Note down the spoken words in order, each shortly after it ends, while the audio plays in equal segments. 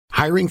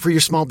Hiring for your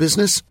small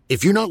business?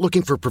 If you're not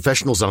looking for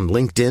professionals on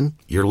LinkedIn,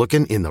 you're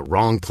looking in the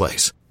wrong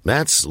place.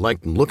 That's like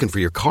looking for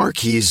your car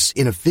keys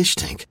in a fish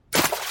tank.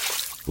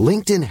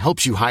 LinkedIn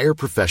helps you hire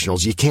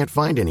professionals you can't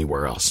find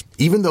anywhere else,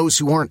 even those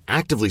who aren't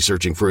actively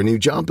searching for a new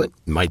job but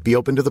might be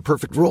open to the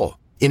perfect role.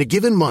 In a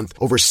given month,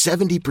 over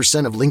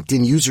 70% of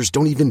LinkedIn users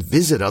don't even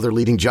visit other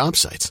leading job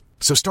sites.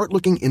 So start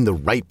looking in the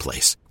right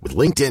place. With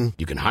LinkedIn,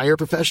 you can hire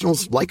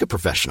professionals like a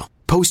professional.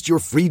 Post your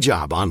free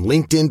job on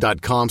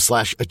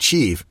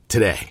linkedin.com/achieve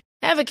today.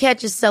 Ever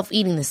catch yourself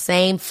eating the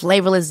same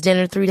flavorless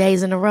dinner 3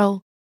 days in a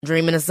row?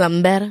 Dreaming of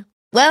something better?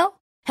 Well,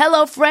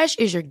 HelloFresh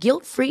is your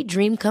guilt-free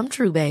dream come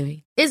true,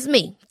 baby. It's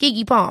me,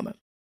 Keke Palmer.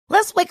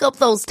 Let's wake up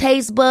those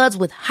taste buds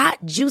with hot,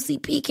 juicy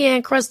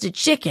pecan-crusted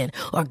chicken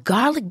or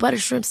garlic butter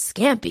shrimp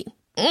scampi.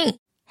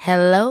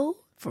 Hello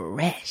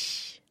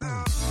Fresh.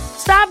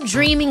 Stop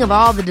dreaming of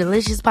all the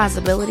delicious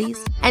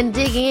possibilities and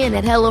dig in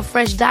at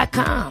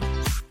HelloFresh.com.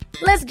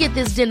 Let's get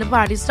this dinner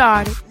party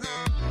started.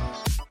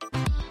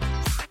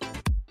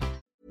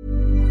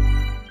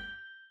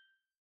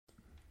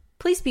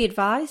 Please be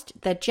advised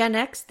that Gen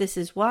X This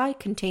Is Why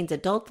contains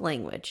adult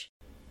language.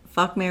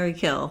 Fuck, marry,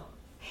 kill.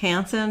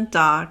 Hanson,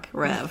 Doc,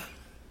 Rev.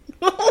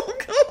 Oh,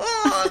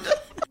 God.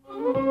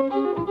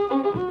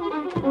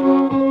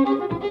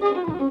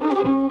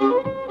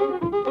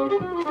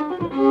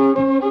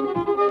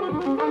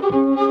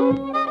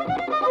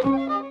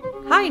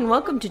 Hi, and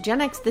welcome to Gen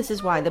X This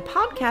Is Why, the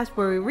podcast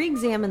where we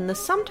re-examine the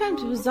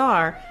sometimes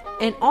bizarre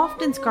and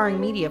often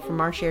scarring media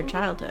from our shared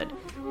childhood.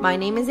 My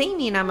name is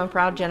Amy, and I'm a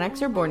proud Gen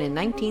Xer born in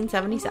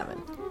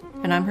 1977.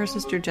 And I'm her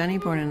sister Jenny,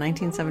 born in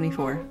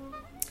 1974.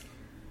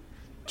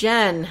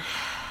 Jen,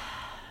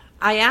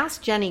 I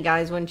asked Jenny,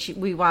 guys, when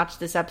we watched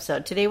this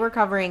episode. Today we're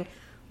covering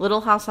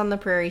Little House on the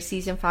Prairie,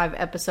 Season 5,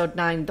 Episode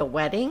 9, The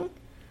Wedding.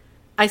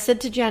 I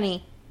said to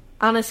Jenny,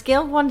 on a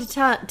scale of 1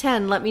 to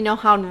 10, let me know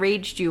how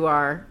enraged you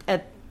are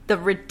at the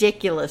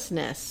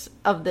ridiculousness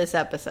of this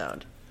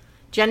episode.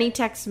 Jenny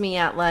texts me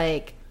at,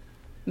 like,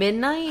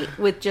 midnight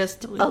with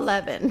just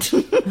 11.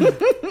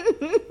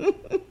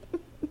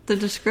 The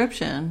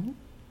description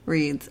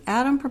reads,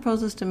 Adam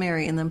proposes to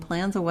Mary and then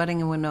plans a wedding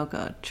in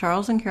Winoka.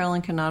 Charles and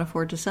Carolyn cannot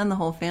afford to send the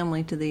whole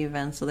family to the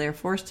event, so they are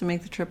forced to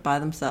make the trip by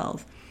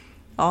themselves.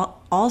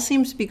 All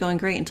seems to be going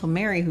great until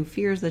Mary, who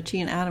fears that she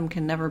and Adam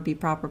can never be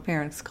proper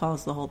parents,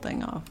 calls the whole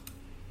thing off.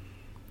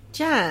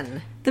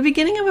 Jen. The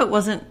beginning of it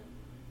wasn't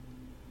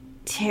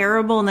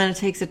terrible, and then it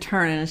takes a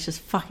turn, and it's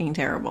just fucking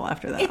terrible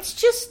after that. It's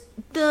just,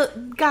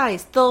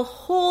 the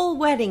whole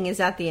wedding is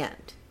at the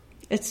end.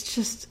 It's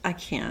just, I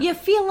can't. You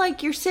feel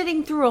like you're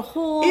sitting through a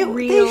whole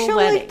real they show,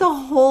 wedding. Like, the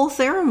whole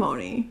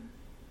ceremony.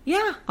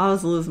 Yeah. I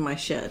was losing my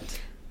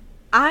shit.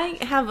 I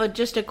have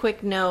just a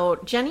quick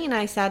note. Jenny and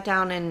I sat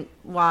down and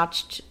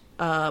watched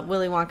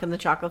Willy Wonka and the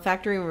Chocolate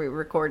Factory, and we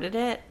recorded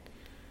it.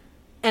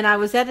 And I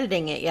was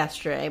editing it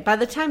yesterday. By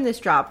the time this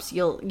drops,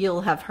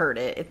 you'll have heard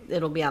it.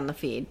 It'll be on the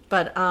feed.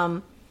 But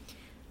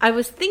I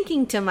was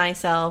thinking to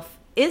myself,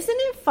 isn't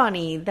it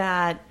funny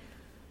that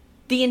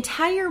the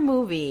entire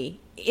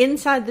movie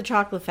inside the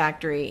Chocolate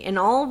Factory and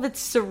all of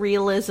its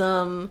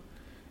surrealism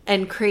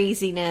and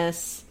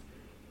craziness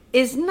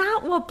is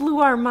not what blew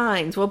our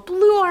minds. What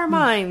blew our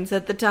minds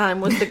at the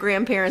time was the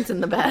grandparents in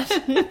the bed.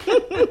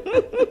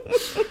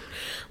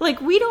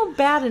 Like, we don't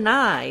bat an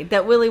eye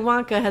that Willy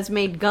Wonka has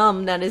made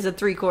gum that is a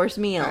 3-course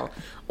meal,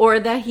 or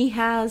that he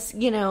has,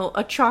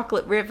 a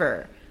chocolate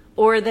river,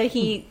 or that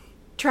he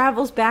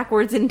travels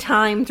backwards in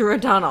time through a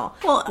tunnel.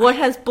 Well, what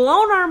has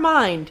blown our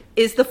mind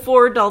is the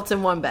 4 adults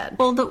in one bed.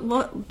 Well,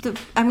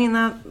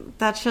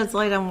 that sheds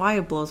light on why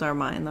it blows our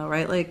mind, though,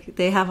 right? Like,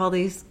 they have all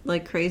these,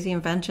 like, crazy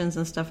inventions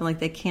and stuff, and, like,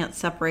 they can't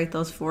separate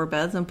those 4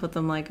 beds and put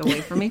them, like,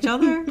 away from each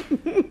other.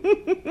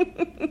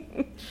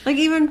 Like,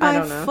 even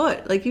by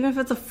foot. Like, even if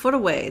it's a foot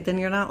away, then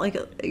you're not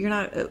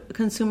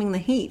consuming the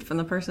heat from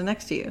the person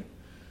next to you.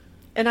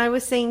 And I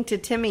was saying to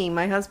Timmy,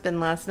 my husband,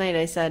 last night,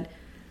 I said,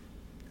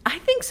 I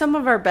think some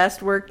of our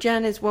best work,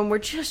 Jen, is when we're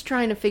just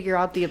trying to figure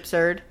out the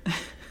absurd.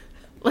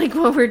 Like,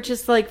 when we're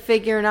just, like,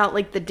 figuring out,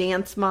 like, the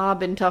dance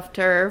mob in Tough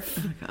Turf.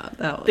 Oh, God,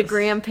 that was... The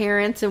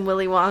grandparents in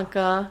Willy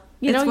Wonka.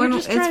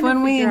 It's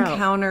when we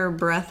encounter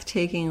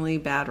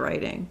breathtakingly bad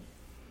writing.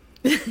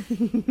 But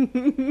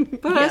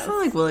It's not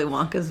like Willy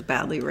Wonka's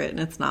badly written.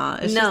 It's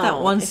not. It's just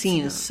that one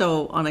scene is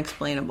so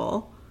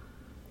unexplainable.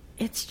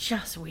 It's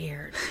just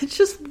weird. It's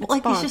just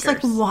like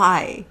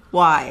why?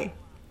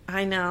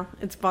 I know,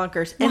 it's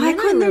bonkers. Why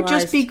couldn't there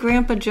just be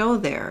Grandpa Joe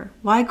there?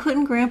 Why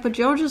couldn't Grandpa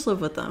Joe just live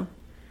with them,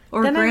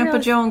 or Grandpa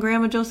Joe and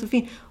Grandma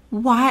Josephine?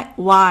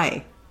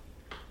 Why?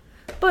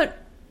 But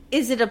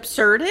is it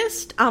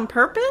absurdist on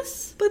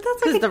purpose? But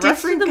that's like a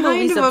different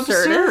kind of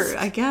absurd,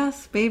 I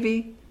guess,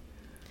 maybe.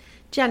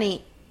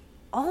 Jenny,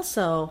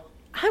 also,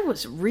 I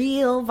was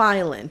real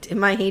violent in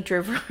my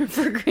hatred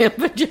for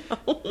Grandpa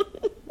Joe.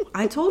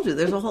 I told you,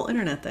 there's a whole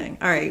internet thing.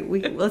 All right,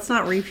 let's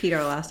not repeat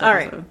our last episode. All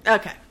right,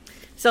 okay.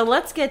 So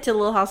let's get to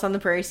Little House on the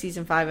Prairie,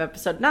 Season 5,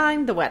 Episode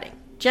 9, The Wedding.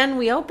 Jen,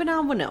 we open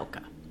on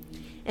Winoka.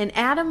 And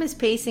Adam is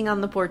pacing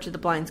on the porch of the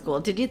blind school.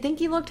 Did you think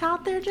he looked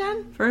hot there,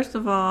 Jen? First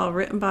of all,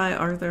 written by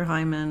Arthur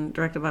Hyman,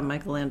 directed by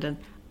Michael Landon.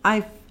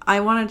 I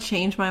want to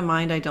change my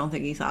mind. I don't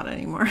think he's hot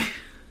anymore.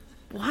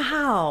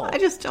 Wow. I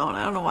just don't.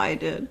 I don't know why I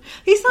did.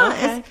 He's not.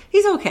 Okay.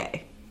 He's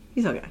okay.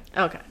 He's okay.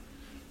 Okay.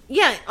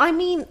 Yeah, I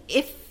mean,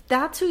 if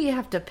that's who you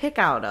have to pick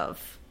out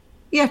of.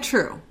 Yeah,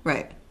 true.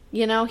 Right.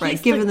 You know, he's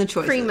Right, given the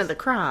choices. cream of the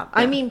crop.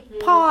 Yeah. I mean,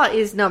 Paul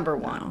is number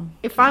one. No.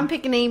 If I'm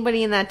picking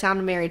anybody in that town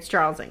to marry, it's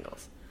Charles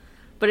Ingalls.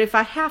 But if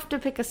I have to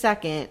pick a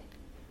second,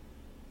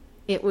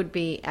 it would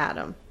be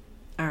Adam.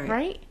 All right.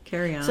 Right?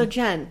 Carry on. So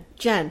Jen,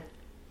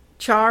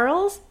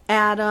 Charles,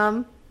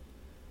 Adam,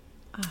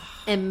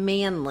 and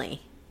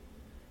Manly.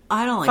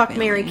 I don't like Fuck,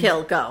 Manly. marry,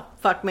 kill, go.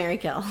 Fuck, marry,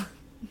 kill.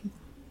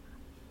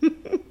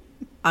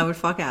 I would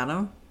fuck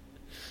Adam.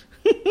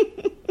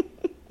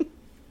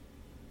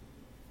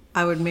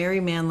 I would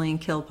marry Manly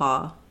and kill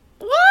Paul.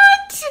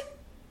 What?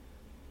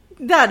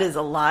 That is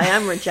a lie.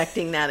 I'm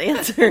rejecting that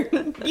answer.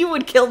 You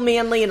would kill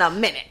Manly in a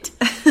minute.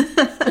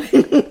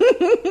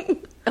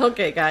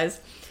 Okay,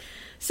 guys.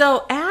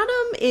 So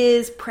Adam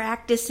is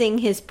practicing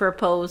his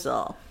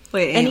proposal.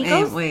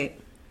 Wait.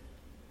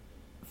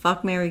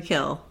 Fuck, marry,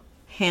 kill.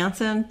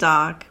 Hanson,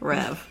 Doc,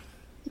 Rev.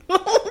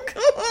 Oh,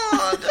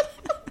 God.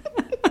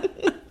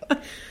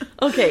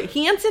 Okay,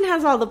 Hanson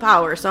has all the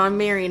power, so I'm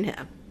marrying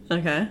him.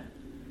 Okay.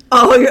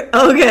 Oh,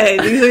 okay.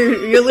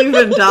 You're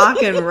leaving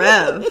Doc and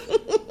Rev.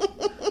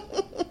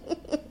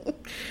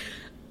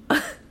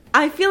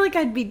 I feel like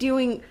I'd be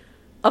doing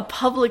a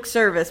public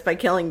service by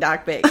killing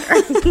Doc Baker.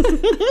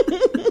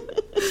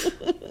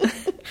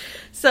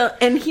 So,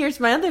 and here's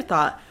my other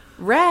thought.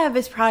 Rev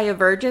is probably a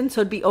virgin,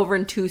 so it'd be over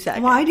in 2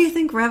 seconds. Why do you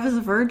think Rev is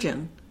a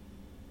virgin?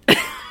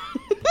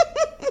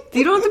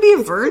 You don't have to be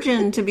a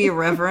virgin to be a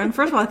reverend.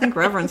 First of all, I think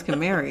reverends can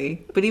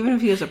marry. But even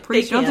if he was a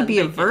priest, you don't have to be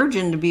a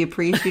virgin to be a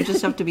priest. You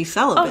just have to be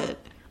celibate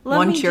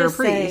once you're a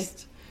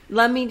priest.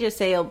 Let me just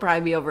say it'll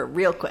probably be over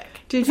real quick.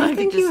 Did you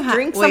think you had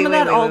drink some of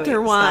that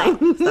altar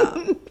wine?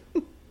 Stop.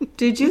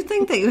 Did you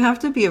think that you have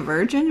to be a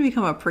virgin to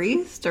become a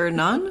priest or a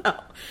nun?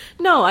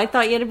 No, I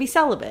thought you had to be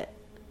celibate.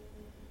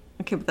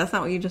 Okay, but that's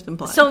not what you just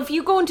implied. So if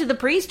you go into the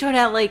priesthood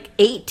at like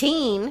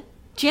 18,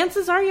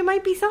 chances are you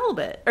might be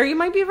celibate or you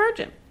might be a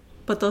virgin.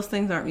 But those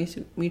things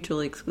aren't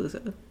mutually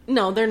exclusive.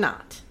 No, they're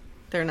not.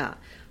 They're not.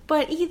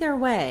 But either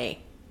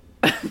way.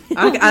 I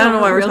don't know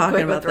why we're Real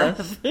talking quick about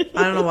with this.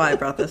 I don't know why I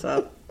brought this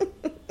up.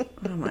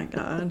 Oh my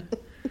God.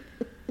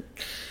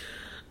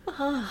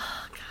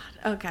 Oh,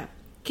 God. Okay.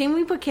 Can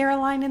we put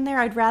Caroline in there?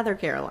 I'd rather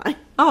Caroline.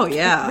 Oh,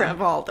 yeah.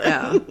 Rev Alden.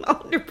 Yeah.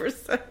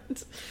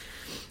 100%.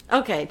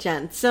 Okay,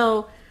 Jen.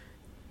 So,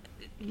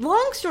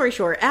 long story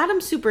short,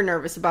 Adam's super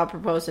nervous about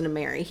proposing to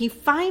Mary. He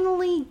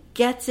finally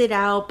gets it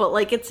out, but,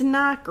 like, it's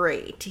not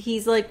great.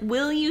 He's like,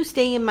 will you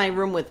stay in my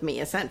room with me,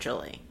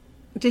 essentially?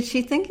 Did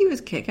she think he was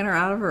kicking her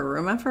out of her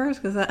room at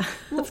first? Because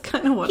that's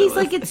kind of what it He's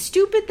was. like, it's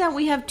stupid that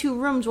we have 2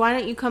 rooms. Why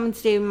don't you come and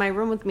stay in my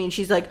room with me? And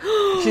she's like,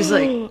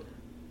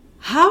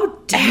 how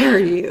dare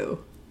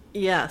you?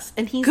 yes.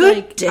 And he's Good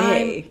like,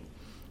 day.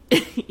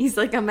 he's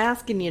like, I'm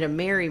asking you to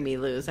marry me,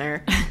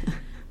 loser.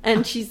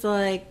 And she's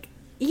like,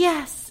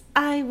 yes,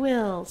 I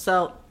will.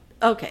 So,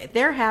 okay,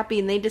 they're happy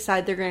and they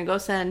decide they're going to go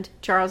send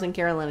Charles and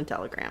Carolyn a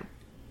telegram.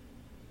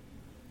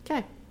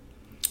 Okay.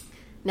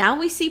 Now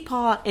we see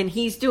Paul, and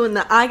he's doing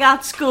the I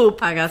got scoop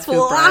flying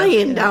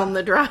Brad. down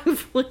the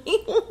driveway.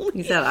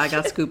 He said, I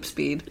got scoop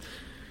speed.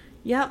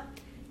 Yep.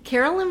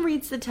 Carolyn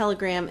reads the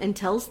telegram and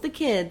tells the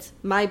kids,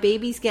 my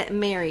baby's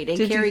getting married. And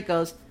Carrie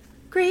goes,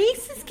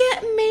 Grace is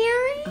getting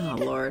married? Oh,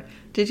 Lord.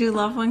 Did you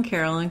love when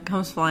Carolyn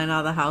comes flying out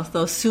of the house,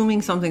 though,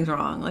 assuming something's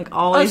wrong? Like,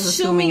 always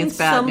assuming it's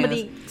bad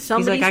news. He's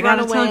like, I got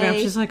a telegram.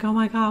 She's like, oh,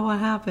 my God, what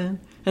happened?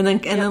 And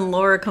then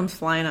Laura comes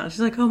flying out. She's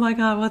like, oh, my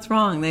God, what's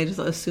wrong? They just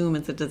assume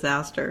it's a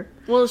disaster.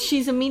 Well,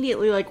 she's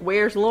immediately like,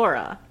 where's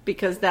Laura?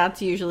 Because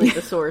that's usually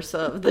the source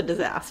of the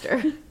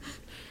disaster.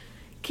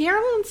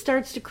 Carolyn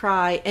starts to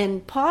cry,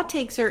 and Pa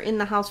takes her in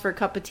the house for a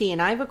cup of tea.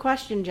 And I have a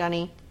question,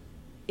 Jenny.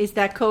 Is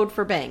that code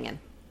for banging?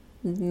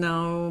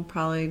 No,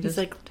 probably just He's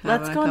like,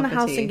 let's go in the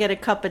house and get a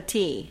cup of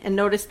tea. And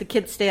notice the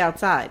kids stay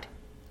outside.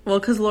 Well,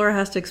 because Laura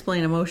has to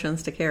explain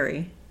emotions to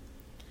Carrie.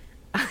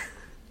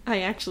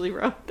 I actually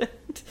wrote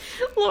that.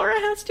 Laura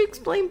has to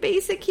explain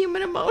basic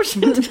human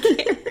emotion to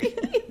Carrie.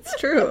 It's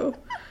true.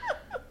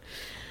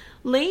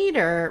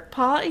 Later,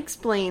 Pa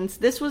explains,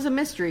 this was a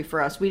mystery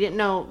for us. We didn't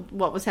know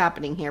what was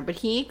happening here. But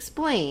he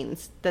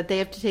explains that they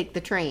have to take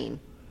the train.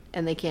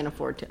 And they can't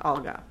afford to all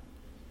go.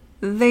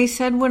 They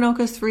said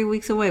Winoka's 3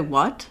 weeks away.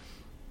 What?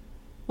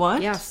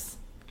 What? Yes.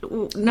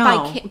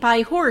 No.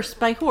 By horse.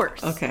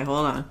 Okay,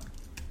 hold on.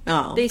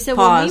 Oh, they said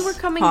when we were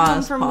coming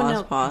home from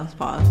Winoka.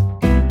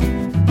 Pause.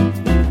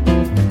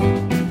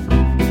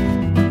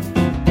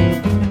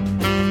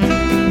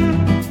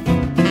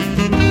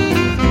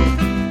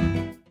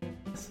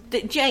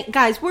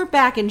 Guys, we're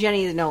back and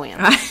Jenny has no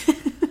answer.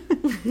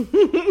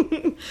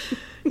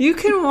 You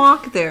can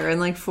walk there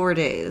in like 4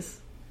 days.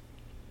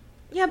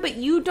 Yeah, but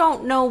you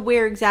don't know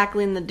where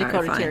exactly in the right,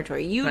 Dakota fine.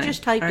 Territory. You Fine.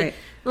 just typed All it. right.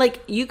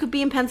 Like, you could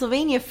be in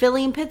Pennsylvania,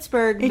 Philly and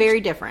Pittsburgh, very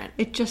different.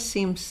 It just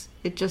seems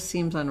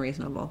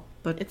unreasonable.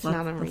 But It's not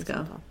Let's go.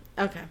 unreasonable.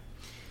 Okay.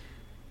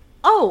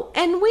 Oh,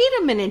 and wait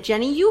a minute,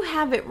 Jenny. You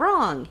have it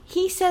wrong.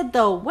 He said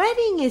the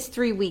wedding is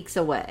 3 weeks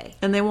away.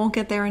 And they won't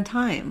get there in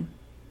time.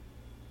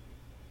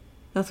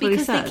 That's what he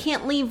said. Because they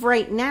can't leave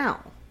right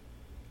now.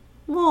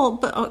 Well,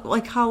 but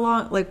like how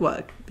long? Like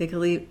what? They could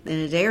leave in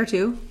a day or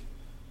two.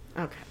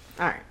 Okay.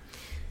 All right.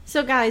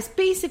 So, guys,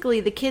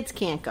 basically, the kids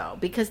can't go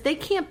because they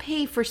can't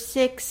pay for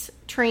 6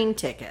 train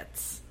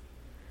tickets.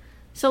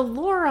 So,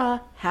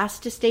 Laura has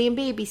to stay and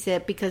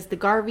babysit because the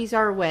Garveys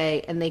are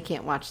away and they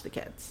can't watch the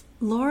kids.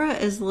 Laura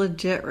is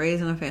legit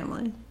raising a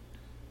family.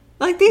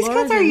 Like, these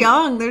Laura's kids are in-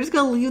 young. They're just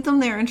going to leave them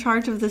there in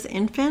charge of this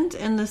infant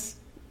and this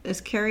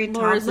is Carrie a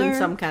toddler? Laura's in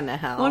some kind of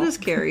hell. What is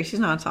Carrie? She's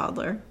not a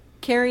toddler.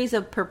 Carrie's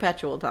a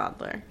perpetual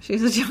toddler.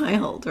 She's a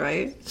child,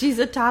 right? She's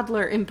a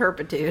toddler in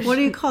perpetuity. What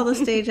do you call the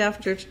stage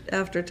after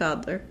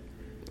toddler?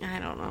 I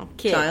don't know.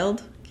 Kid.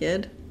 Child?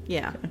 Kid?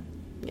 Yeah.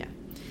 Yeah.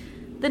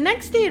 The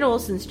next day at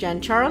Olsen's,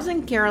 Jen, Charles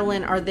and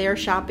Carolyn are there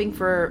shopping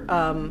for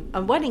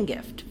a wedding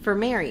gift for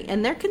Mary,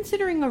 and they're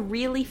considering a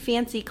really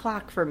fancy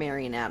clock for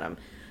Mary and Adam.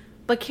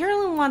 But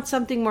Carolyn wants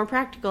something more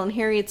practical, and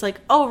Harriet's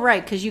like, oh,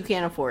 right, because you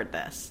can't afford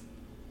this.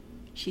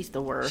 She's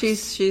the worst.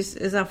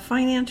 Is that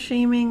finance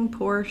shaming,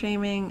 poor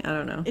shaming? I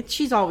don't know.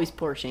 She's always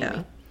poor shaming.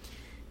 Yeah.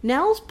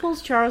 Nels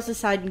pulls Charles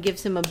aside and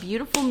gives him a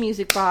beautiful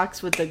music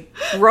box with a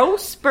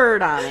gross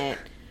bird on it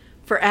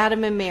for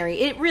Adam and Mary.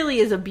 It really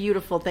is a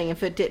beautiful thing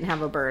if it didn't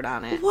have a bird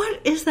on it.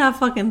 What is that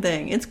fucking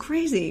thing? It's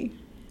crazy.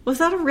 Was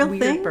that a real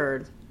Weird thing?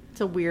 bird.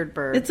 It's a weird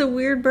bird. It's a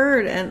weird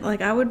bird, and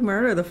like I would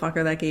murder the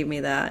fucker that gave me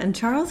that. And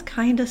Charles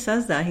kind of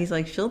says that. He's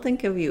like, she'll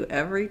think of you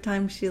every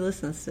time she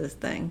listens to this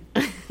thing.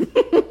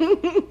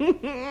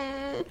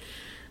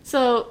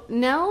 So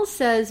Nels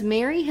says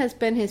Mary has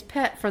been his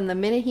pet from the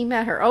minute he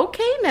met her.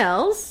 Okay,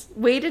 Nels.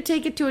 Way to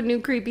take it to a new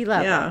creepy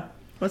level. Yeah.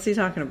 What's he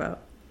talking about?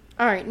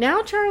 All right,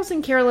 now Charles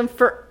and Carolyn,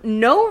 for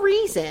no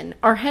reason,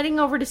 are heading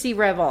over to see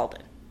Rev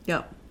Alden.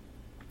 Yep.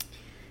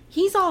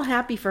 He's all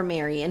happy for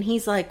Mary, and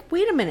he's like,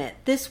 wait a minute,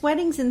 this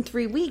wedding's in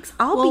 3 weeks.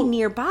 I'll be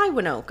nearby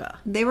Winoka.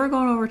 They were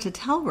going over to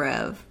tell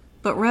Rev,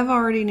 but Rev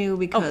already knew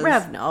because... Oh,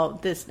 Rev, no.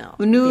 This, no.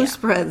 News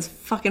spreads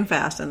fucking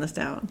fast in this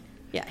town.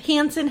 Yeah,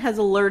 Hanson has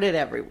alerted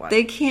everyone.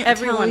 They can't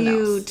Everyone tell you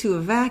knows. to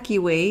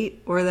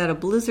evacuate or that a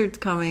blizzard's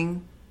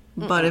coming,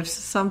 but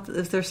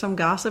if there's some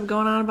gossip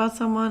going on about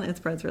someone, it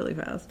spreads really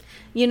fast.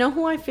 You know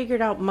who I figured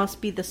out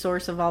must be the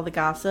source of all the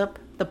gossip?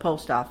 The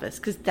post office,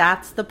 because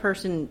that's the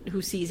person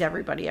who sees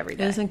everybody every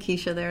day. Isn't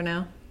Keisha there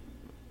now?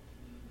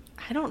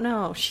 I don't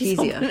know. She's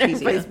Kezia, opening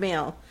everybody's Kezia.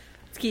 mail.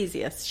 It's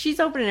Kezia. She's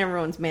opening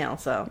everyone's mail,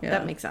 so Yeah.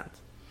 that makes sense.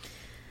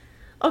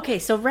 Okay,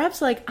 so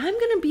Rev's like, I'm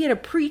going to be at a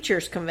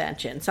preacher's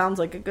convention. Sounds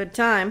like a good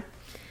time.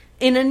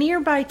 In a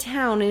nearby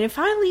town, and if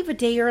I leave a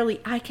day early,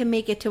 I can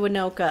make it to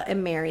Winoka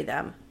and marry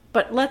them.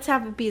 But let's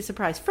have it be a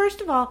surprise.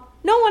 First of all,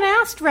 no one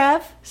asked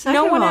Rev. Second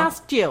no of one all-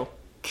 asked you.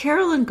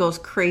 Carolyn goes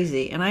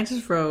crazy, and I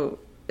just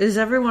wrote, is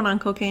everyone on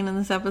cocaine in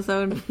this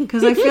episode?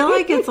 Because I feel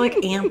like it's like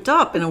amped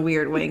up in a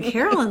weird way. And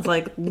Carolyn's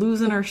like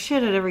losing her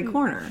shit at every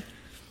corner.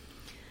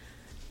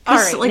 All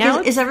right, like,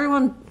 now is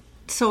everyone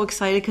so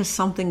excited because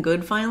something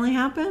good finally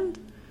happened?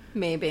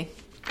 maybe.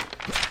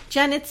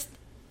 Jen,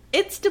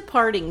 it's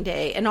departing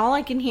day, and all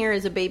I can hear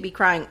is a baby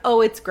crying,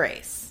 oh, it's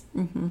Grace.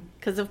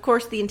 Because, of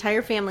course, the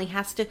entire family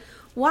has to...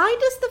 Why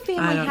does the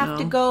family don't have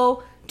to know.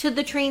 go to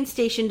the train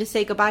station to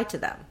say goodbye to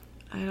them?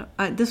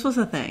 This was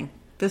a thing.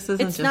 This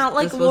isn't It's just, not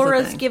like this was a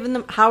Laura's thing. giving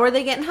them... How are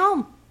they getting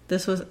home?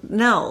 This was...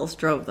 Nels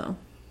drove them.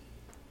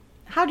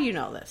 How do you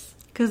know this?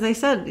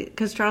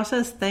 Because Charles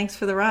says, thanks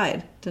for the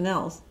ride to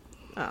Nels.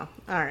 Oh,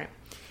 all right.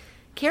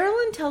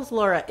 Carolyn tells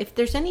Laura, if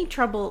there's any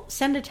trouble,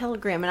 send a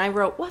telegram. And I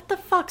wrote, what the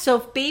fuck? So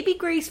if baby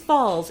Grace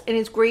falls and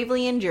is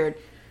gravely injured,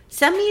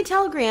 send me a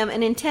telegram,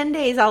 and in 10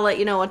 days I'll let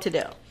you know what to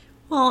do.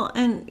 Well,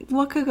 and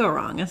what could go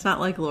wrong? It's not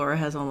like Laura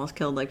has almost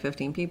killed like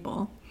 15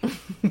 people.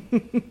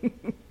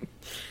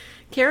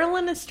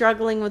 Carolyn is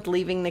struggling with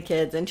leaving the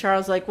kids, and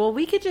Charles like, well,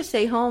 we could just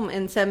stay home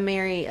and send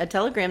Mary a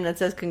telegram that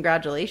says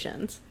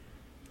congratulations.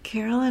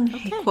 Carolyn,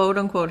 quote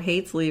unquote,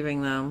 hates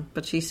leaving them,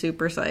 but she's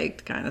super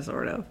psyched, kind of,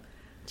 sort of.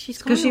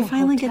 She's going to a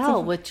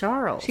hotel with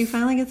Charles. She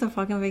finally gets a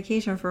fucking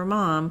vacation for her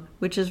mom,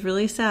 which is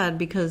really sad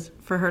because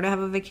for her to have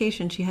a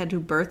vacation, she had to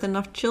birth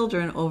enough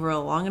children over a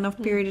long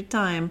enough period of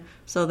time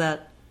so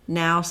that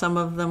now some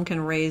of them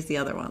can raise the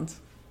other ones.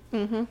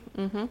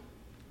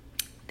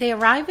 They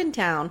arrive in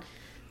town.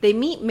 They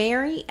meet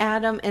Mary,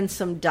 Adam, and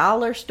some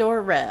dollar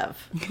store Rev,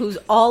 who's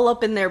all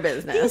up in their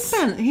business.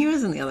 He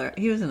was in episode.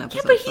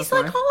 Yeah, but he's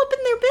like all up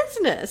in their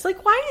business.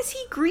 Like, why is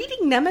he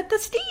greeting them at the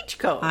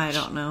stagecoach? I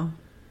don't know.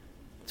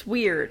 It's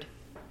weird.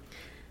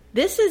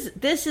 This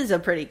is a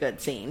pretty good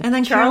scene. And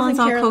then Charles Carolyn's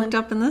all coked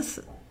up in this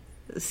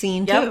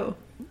scene too.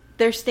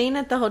 They're staying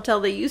at the hotel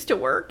they used to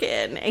work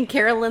in, and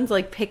Carolyn's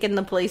like picking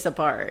the place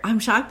apart. I'm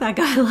shocked that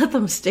guy let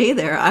them stay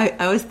there.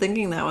 I was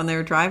thinking that when they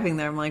were driving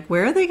there. I'm like,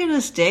 where are they going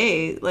to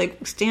stay?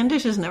 Like,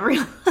 Standish has never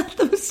let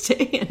them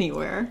stay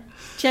anywhere.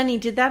 Jenny,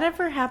 did that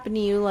ever happen to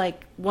you?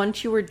 Like,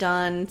 once you were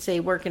done, say,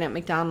 working at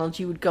McDonald's,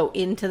 you would go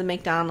into the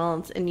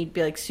McDonald's and you'd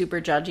be, like,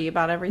 super judgy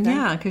about everything?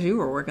 Yeah, because you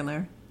were working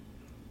there.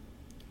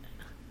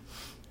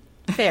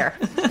 Fair.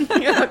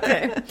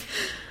 Okay.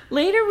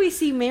 Later, we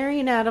see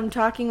Mary and Adam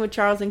talking with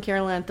Charles and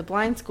Carolyn at the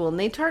blind school, and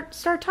they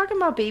start talking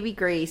about baby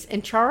Grace,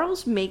 and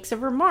Charles makes a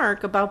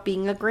remark about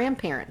being a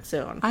grandparent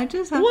soon. I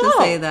just have to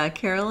say that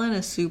Carolyn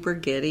is super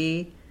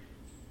giddy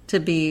to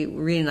be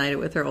reunited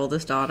with her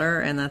oldest daughter,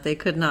 and that they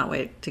could not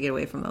wait to get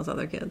away from those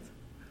other kids.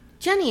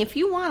 Jenny, if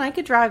you want, I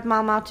could drive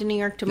Mom out to New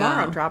York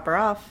tomorrow and drop her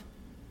off.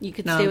 You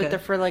could stay with her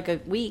for like a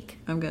week.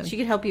 I'm good. She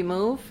could help you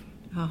move.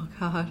 Oh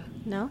God.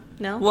 No.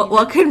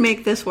 What could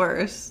make this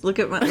worse? Look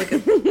at my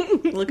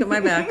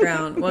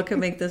background. What could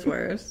make this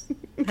worse?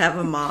 Have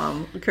a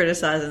mom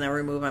criticizing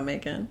every move I'm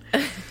making.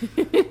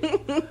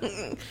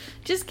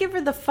 Just give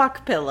her the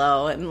fuck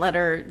pillow and let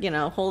her,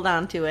 hold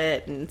on to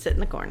it and sit in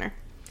the corner.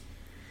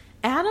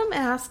 Adam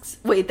asks,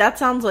 wait, that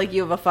sounds like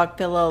you have a fuck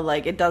pillow.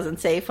 Like, it doesn't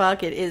say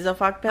fuck, it is a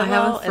fuck pillow. I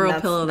have a throw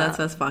pillow that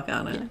says fuck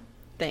on it. Yeah.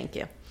 Thank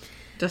you.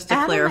 Just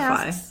to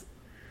clarify.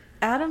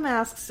 Adam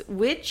asks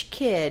which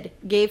kid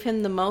gave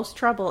him the most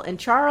trouble, and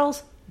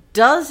Charles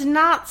does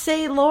not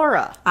say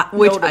Laura.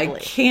 Which notably. I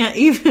can't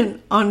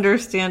even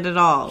understand at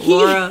all.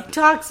 Laura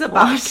talks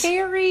about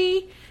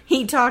Carrie.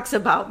 He talks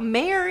about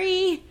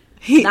Mary.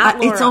 Not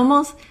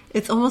Laura.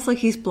 It's almost like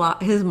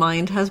his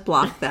mind has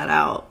blocked that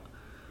out.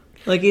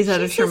 Like he's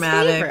had a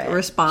traumatic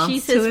response to it.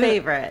 She's his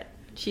favorite.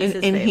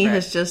 And he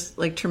has just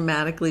like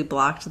traumatically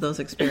blocked those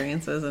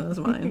experiences in his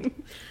mind.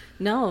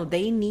 No,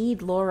 they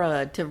need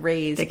Laura to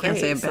raise They can't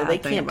Grace, say a bad so they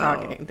thing can't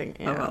about, talk anything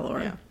about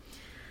Laura. Yeah.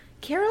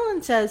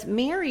 Carolyn says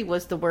Mary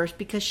was the worst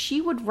because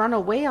she would run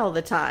away all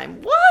the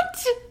time.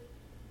 What?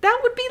 That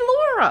would be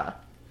Laura.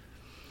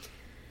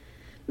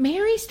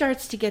 Mary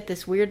starts to get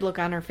this weird look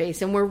on her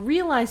face, and we're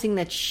realizing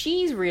that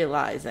she's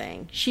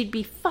realizing she'd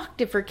be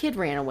fucked if her kid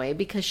ran away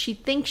because she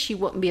thinks she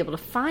wouldn't be able to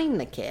find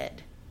the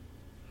kid.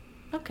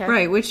 Okay.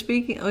 Right, which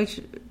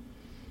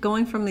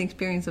going from the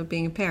experience of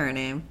being a parent,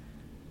 Aim,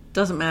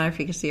 doesn't matter if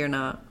you can see or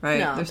not, right?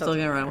 No, they're still going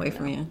to run away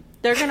from you.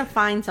 They're going to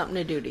find something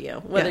to do to you,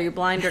 whether you're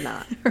blind or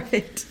not.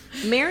 Right.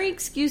 Mary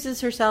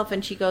excuses herself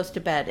and she goes to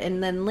bed.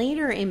 And then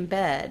later in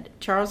bed,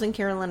 Charles and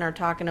Carolyn are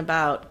talking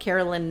about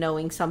Carolyn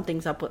knowing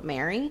something's up with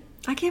Mary.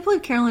 I can't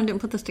believe Carolyn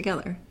didn't put this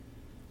together.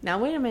 Now,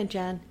 wait a minute,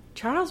 Jen.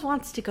 Charles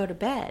wants to go to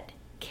bed.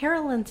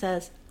 Carolyn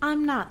says,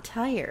 I'm not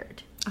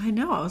tired. I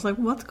know. I was like,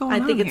 what's going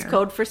on I think it's here?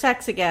 code for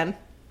sex again.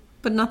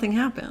 But nothing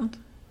happened.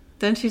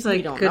 Then she's like,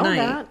 we don't good know night.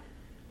 That.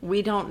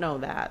 We don't know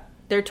that.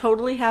 They're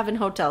totally having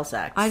hotel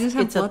sex. I just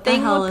have it's a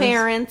thing with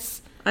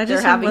parents.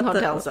 They're having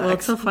hotel sex. Well,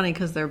 it's so funny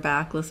because they're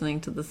back listening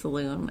to the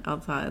saloon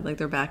outside. Like,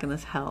 they're back in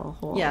this hell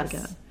hole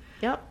again.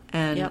 Yep.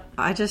 And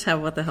I just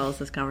have, what the hell is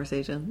this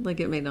conversation? Like,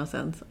 it made no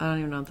sense. I don't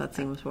even know what that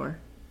scene was for.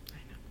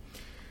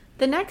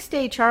 The next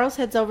day, Charles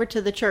heads over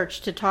to the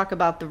church to talk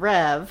about the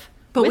Rev.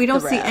 But we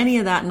don't see any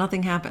of that.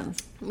 Nothing happens.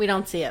 We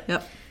don't see it.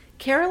 Yep.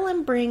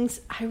 Carolyn brings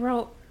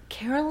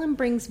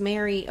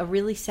Mary a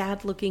really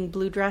sad-looking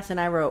blue dress, and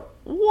I wrote,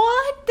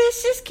 what?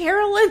 This is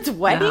Carolyn's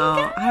wedding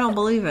gown? I don't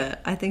believe it.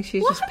 I think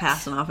she's just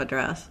passing off a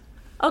dress.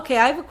 Okay,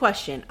 I have a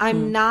question.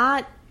 I'm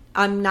not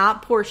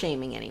poor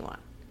shaming anyone.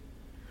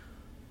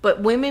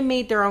 But women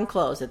made their own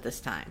clothes at this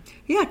time.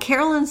 Yeah,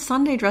 Carolyn's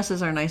Sunday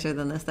dresses are nicer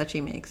than this that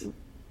she makes.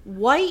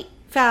 White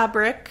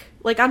fabric.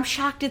 Like, I'm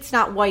shocked it's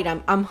not white.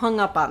 I'm hung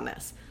up on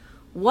this.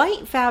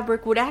 White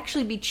fabric would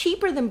actually be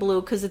cheaper than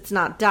blue because it's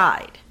not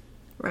dyed.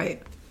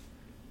 Right.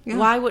 Yeah.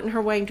 Why wouldn't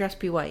her wedding dress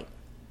be white?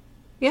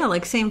 Yeah,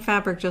 like same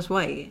fabric, just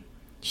white.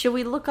 Should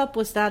we look up,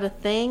 was that a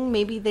thing?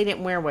 Maybe they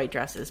didn't wear white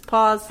dresses.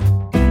 Pause.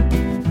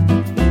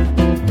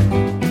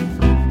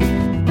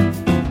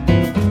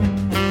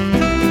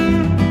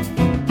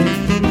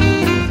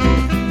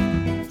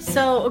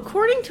 So,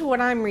 according to what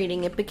I'm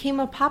reading, it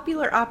became a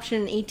popular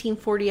option in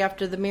 1840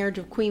 after the marriage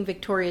of Queen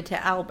Victoria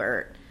to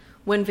Albert,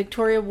 when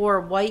Victoria wore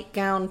a white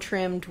gown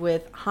trimmed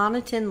with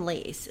Honiton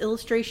lace.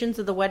 Illustrations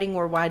of the wedding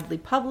were widely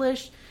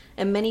published,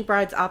 and many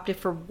brides opted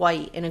for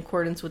white in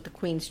accordance with the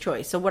Queen's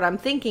choice. So what I'm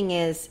thinking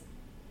is,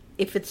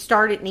 if it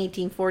started in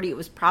 1840, it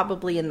was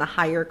probably in the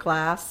higher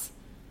class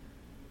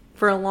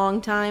for a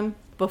long time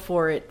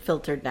before it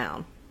filtered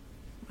down.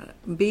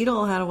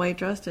 Beetle had a white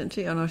dress, didn't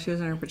she? Oh, no, she was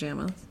in her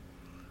pajamas.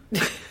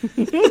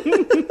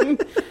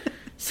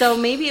 So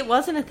maybe it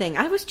wasn't a thing.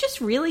 I was just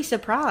really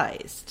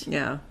surprised.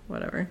 Yeah,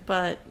 whatever.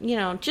 But,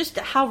 just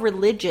how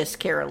religious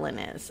Carolyn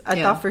is.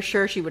 I thought for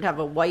sure she would have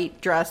a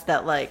white dress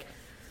that, like,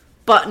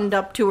 buttoned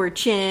up to her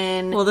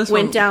chin, well, this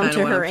went down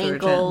to her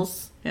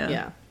ankles.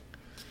 Yeah.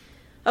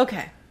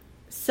 Okay.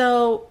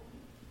 So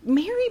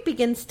Mary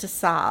begins to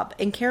sob,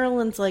 and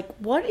Carolyn's like,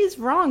 what is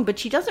wrong? But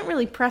she doesn't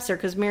really press her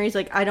because Mary's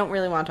like, I don't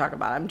really want to talk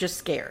about it. I'm just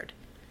scared.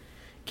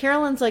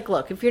 Carolyn's like,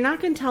 look, if you're not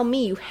going to tell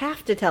me, you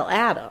have to tell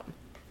Adam.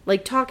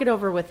 Like, talk it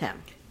over with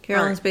him.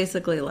 Carolyn's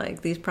basically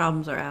like, these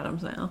problems are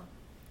Adam's now.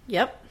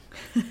 Yep.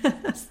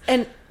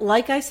 And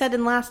like I said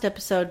in last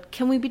episode,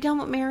 can we be done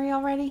with Mary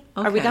already?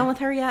 Okay. Are we done with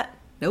her yet?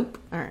 Nope.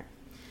 All right.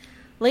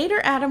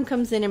 Later, Adam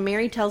comes in and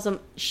Mary tells him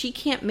she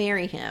can't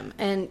marry him.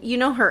 And you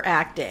know her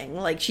acting.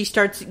 Like, she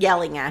starts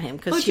yelling at him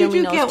because she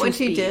only knows 2 speeds.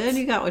 Did you get what she did?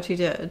 You got what she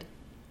did.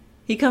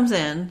 He comes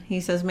in.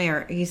 He says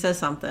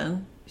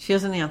something. She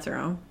doesn't answer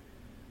him.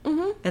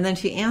 Mm-hmm. And then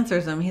she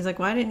answers him. He's like,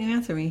 why didn't you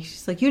answer me?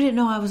 She's like, you didn't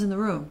know I was in the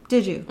room,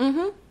 did you?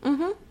 Mm-hmm.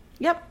 Mm-hmm.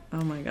 Yep.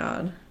 Oh, my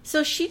God.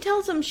 So she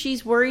tells him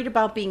she's worried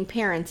about being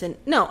parents. And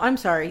no, I'm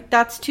sorry.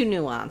 That's too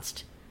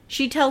nuanced.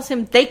 She tells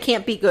him they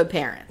can't be good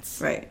parents.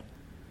 Right.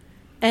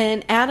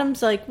 And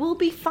Adam's like, we'll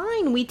be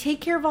fine. We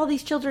take care of all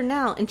these children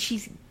now. And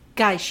she's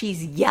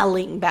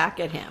yelling back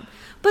at him.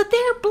 But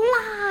they're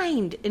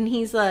blind. And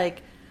he's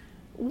like,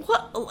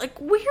 what? Like,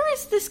 where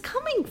is this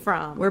coming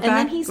from? We're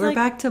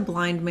back to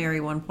Blind Mary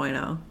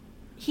 1.0.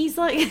 He's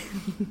like,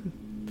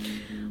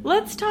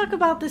 let's talk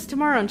about this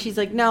tomorrow. And she's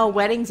like, no,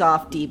 wedding's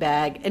off,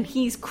 D-bag. And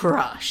he's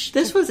crushed.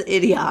 This was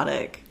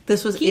idiotic.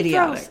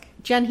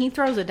 Jen, he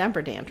throws a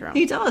temper tantrum.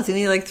 He does, and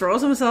he like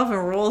throws himself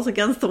and rolls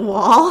against the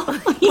wall.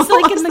 He's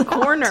like in the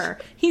corner.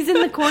 He's in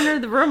the corner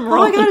of the room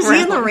rolling. Oh my God, is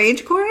he in the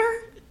rage corner?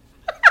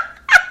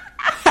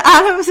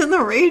 Adam's in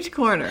the rage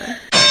corner.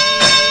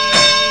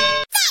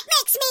 That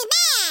makes me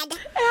mad.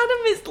 Adam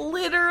is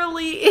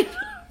literally in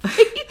the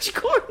rage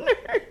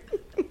corner.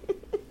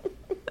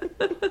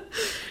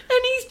 And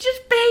he's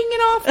just banging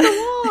off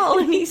the wall,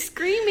 and he's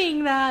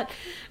screaming that.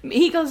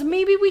 He goes,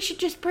 maybe we should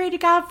just pray to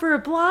God for a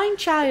blind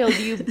child,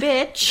 you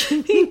bitch.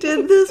 He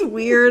did this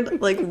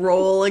weird, like,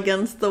 roll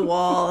against the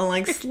wall and,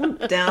 like,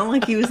 slipped down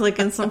like he was, like,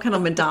 in some kind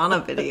of Madonna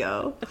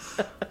video.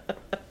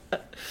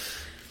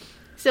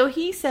 So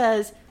he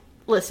says,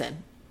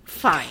 listen,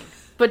 fine,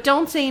 but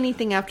don't say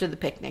anything until after the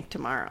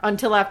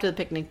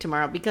picnic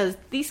tomorrow, because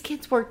these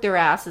kids work their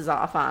asses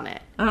off on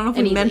it. I don't know if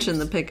we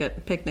mentioned the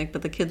picnic,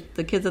 but the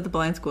kids at the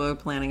blind school are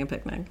planning a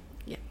picnic.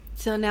 Yeah.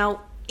 So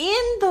now,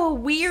 in the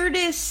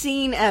weirdest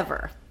scene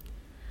ever,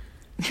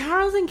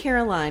 Charles and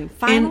Caroline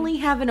finally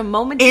having a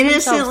moment to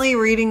innocently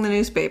reading the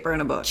newspaper in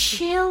a book.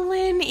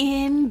 Chilling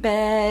in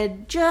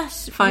bed,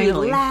 just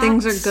finally. Relaxed.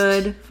 Things are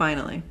good,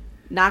 finally.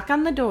 Knock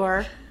on the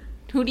door.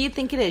 Who do you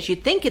think it is? You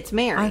think it's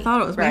Mary. I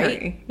thought it was right?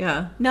 Mary,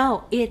 yeah.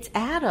 No, it's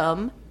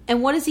Adam.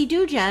 And what does he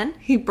do, Jen?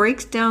 He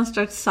breaks down,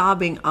 starts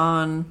sobbing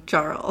on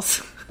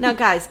Charles. Now,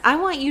 guys, I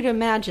want you to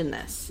imagine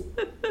this.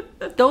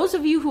 Those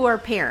of you who are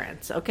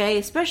parents, okay,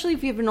 especially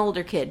if you have an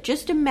older kid,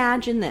 just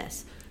imagine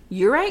this.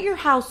 You're at your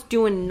house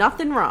doing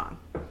nothing wrong.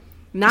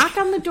 Knock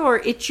on the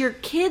door. It's your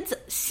kid's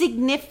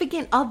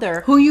significant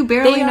other. Who you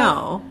barely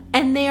know.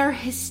 And they are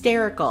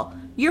hysterical.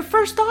 Your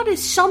first thought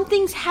is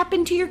something's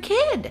happened to your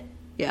kid.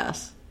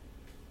 Yes.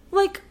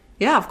 Like,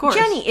 yeah, of course.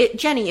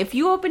 Jenny, if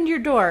you opened your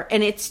door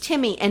and it's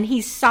Timmy and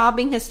he's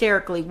sobbing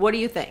hysterically, what do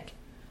you think?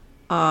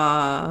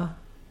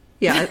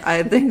 Yeah,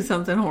 I think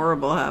something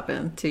horrible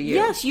happened to you.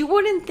 Yes, you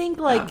wouldn't think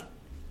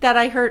that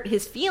I hurt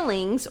his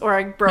feelings or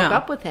I broke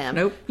up with him.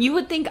 Nope. You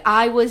would think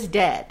I was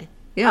dead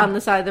on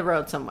the side of the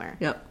road somewhere.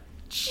 Yep.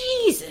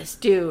 Jesus,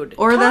 dude.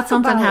 Or that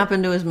something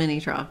happened to his mini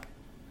truck.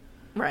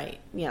 Right.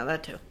 Yeah,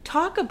 that too.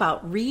 Talk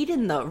about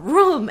reading the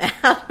room,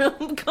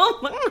 Adam.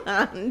 Come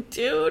on,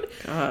 dude.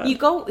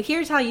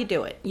 Here's how you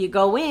do it. You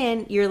go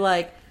in, you're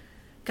like,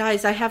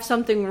 guys, I have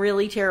something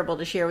really terrible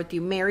to share with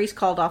you. Mary's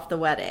called off the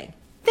wedding.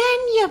 Then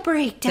you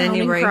break down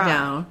and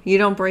cry. You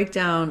don't break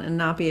down and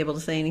not be able to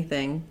say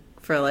anything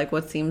for like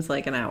what seems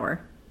like an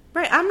hour.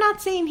 Right. I'm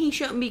not saying he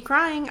shouldn't be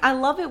crying. I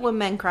love it when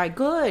men cry.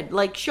 Good.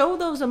 Like, show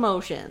those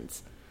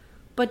emotions.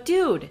 But,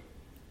 dude,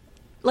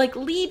 like,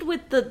 lead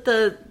with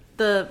the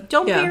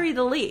don't bury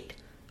the lead.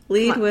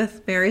 Lead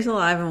with Mary's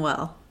alive and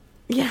well.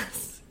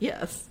 Yes.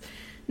 Yes.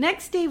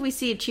 Next day, we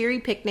see a cheery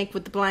picnic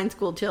with the blind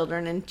school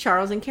children, and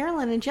Charles and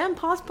Caroline and Jen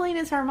pause playing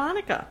his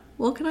harmonica.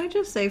 Well, can I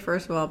just say,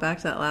 first of all, back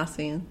to that last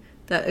scene,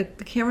 that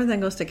the camera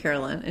then goes to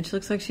Caroline, and she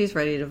looks like she's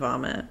ready to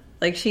vomit.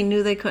 Like, she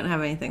knew they couldn't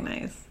have anything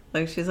nice.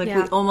 Like, she's like,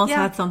 we almost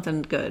had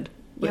something good.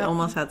 We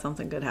almost had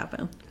something good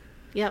happen.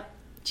 Yep.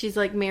 She's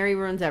like, Mary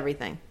ruins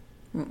everything.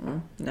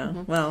 No.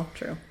 Mm-hmm. Well,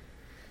 true.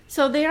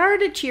 So they are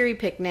at a cheery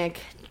picnic.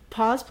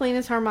 Pa's playing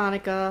his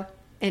harmonica.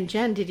 And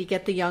Jen, did he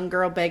get the young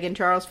girl begging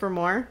Charles for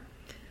more?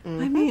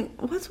 Mm-hmm. I mean,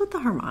 what's with the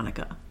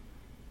harmonica?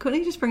 Couldn't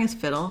he just bring his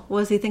fiddle?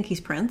 What, does he think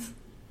he's Prince?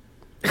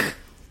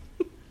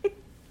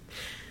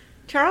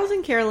 Charles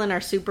and Carolyn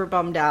are super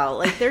bummed out.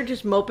 Like, they're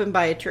just moping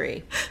by a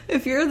tree.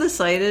 If you're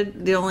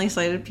the only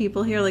sighted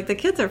people here, like, the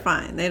kids are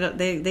fine.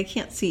 They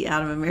can't see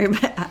Adam and Mary,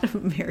 but Adam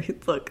and Mary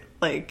look,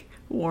 like,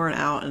 worn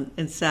out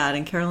and sad.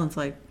 And Carolyn's,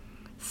 like,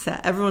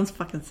 sad. Everyone's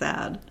fucking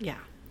sad. Yeah.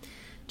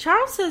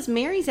 Charles says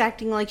Mary's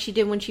acting like she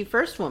did when she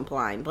first went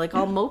blind. Like,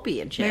 all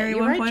mopey and shit. Mary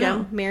You're 1.0. right,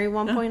 Jen. Mary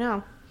 1.0.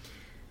 Yeah.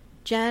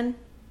 Jen,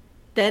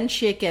 then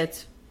shit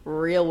gets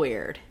real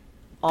weird.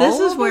 This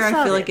is where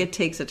I feel like it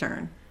takes a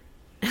turn.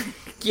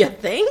 You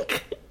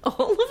think?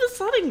 All of a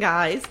sudden,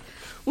 guys,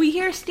 we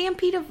hear a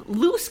stampede of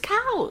loose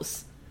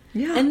cows.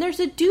 Yeah. And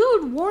there's a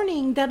dude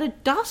warning that a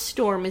dust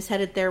storm is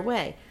headed their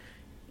way.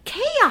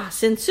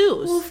 Chaos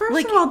ensues. Well,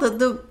 first of all,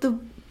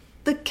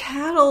 the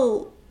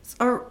cattle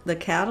are... The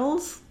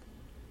cattles?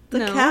 The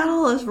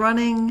cattle is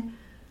running...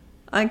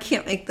 I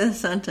can't make this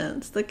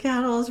sentence. The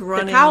cattle is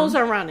running... The cows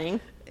are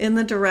running. in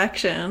the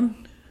direction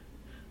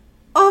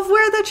of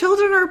where the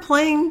children are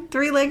playing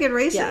three-legged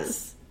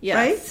races. Yes.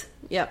 Right?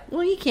 Yep.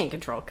 Well, you can't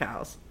control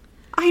cows.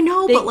 I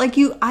know, but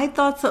I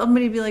thought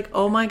somebody would be like,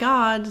 oh my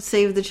God,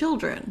 save the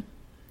children.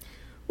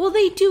 Well,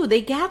 they do.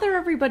 They gather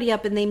everybody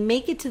up and they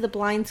make it to the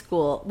blind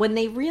school when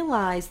they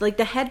realize, like,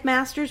 the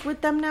headmaster's with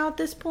them now at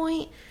this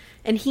point,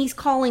 and he's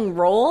calling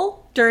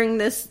roll during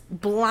this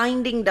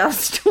blinding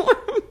dust storm.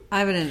 I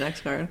have an index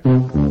card.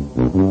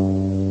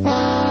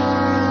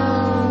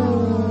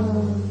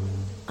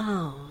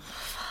 Oh,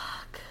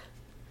 fuck.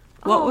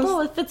 What was- well,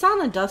 if it's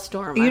on a dust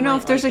storm, You I know, might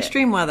if there's like it.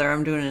 extreme weather,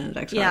 I'm doing an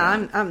index card.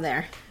 Yeah, I'm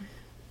there.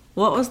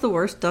 What was the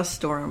worst dust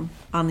storm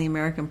on the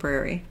American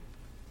prairie?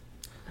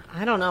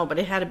 I don't know, but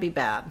it had to be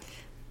bad.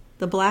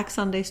 The Black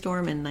Sunday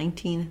Storm in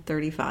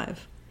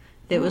 1935.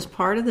 It was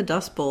part of the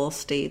Dust Bowl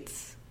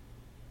states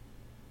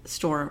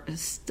storm.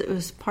 It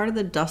was part of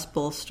the Dust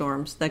Bowl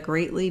storms that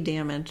greatly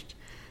damaged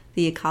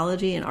the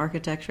ecology and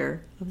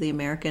architecture of the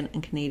American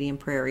and Canadian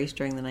prairies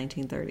during the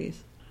 1930s.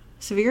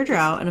 Severe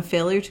drought and a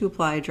failure to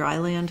apply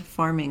dryland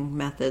farming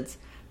methods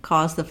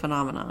caused the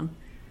phenomenon.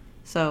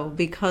 So,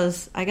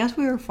 because I guess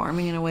we were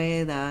farming in a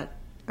way that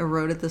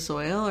eroded the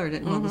soil or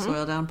didn't hold the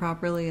soil down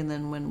properly, and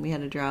then when we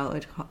had a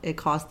drought, it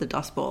caused the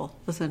Dust Bowl,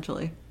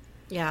 essentially.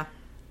 Yeah.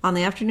 On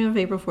the afternoon of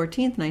April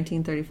 14th,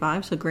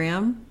 1935, so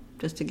Graham,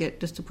 just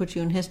to put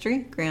you in history,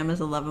 Graham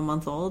is 11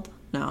 months old.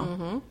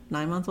 No,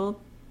 9 months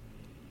old.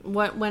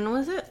 When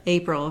was it?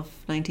 April of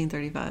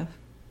 1935.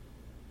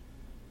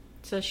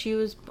 So she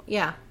was,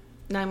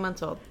 9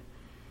 months old.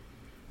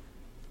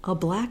 A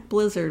black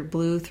blizzard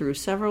blew through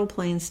several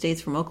plain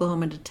states from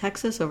Oklahoma to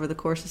Texas over the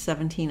course of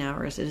 17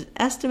 hours. It is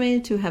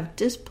estimated to have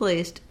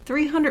displaced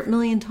 300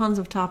 million tons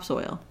of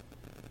topsoil.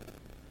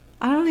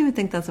 I don't even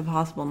think that's a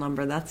possible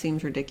number. That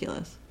seems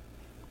ridiculous.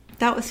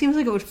 Seems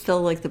like it would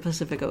fill like the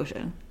Pacific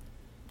Ocean.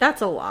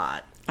 That's a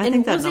lot. I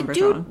think that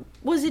number's wrong.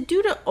 Was it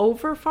due to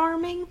over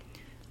farming?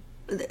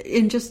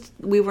 And just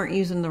we weren't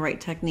using the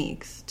right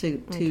techniques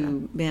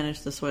to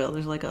manage the soil.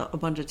 There's like a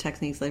bunch of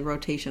techniques like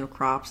rotation of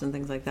crops and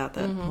things like that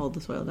hold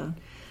the soil down.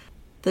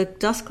 The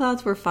dust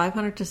clouds were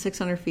 500 to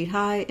 600 feet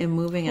high and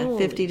moving at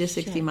 50 to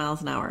 60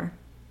 miles an hour.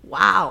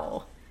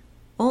 Wow.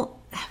 Well,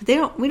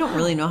 we don't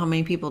really know how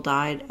many people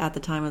died at the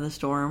time of the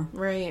storm.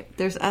 Right.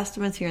 There's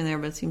estimates here and there,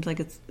 but it seems like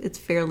it's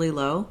fairly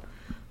low.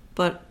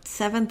 But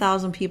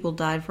 7,000 people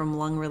died from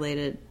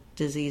lung-related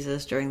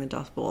diseases during the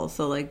Dust Bowl.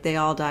 So, like, they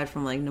all died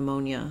from, like,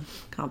 pneumonia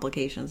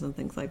complications and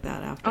things like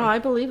that after. Oh, I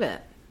believe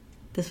it.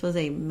 This was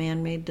a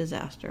man-made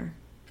disaster.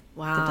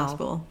 Wow. The Dust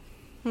Bowl.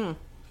 All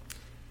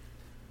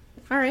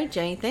right,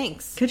 Jenny,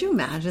 thanks. Could you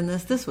imagine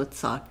this? This would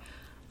suck.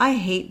 I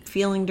hate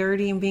feeling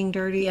dirty and being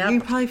dirty. Yep.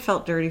 You probably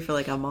felt dirty for,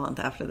 like, a month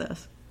after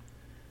this.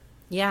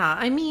 Yeah,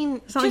 I mean...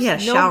 It's not like you had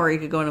a shower you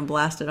could go in and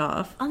blast it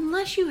off.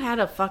 Unless you had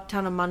a fuck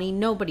ton of money,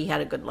 nobody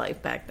had a good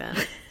life back then.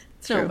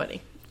 True.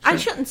 Nobody. I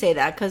shouldn't say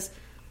that, because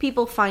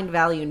people find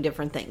value in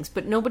different things,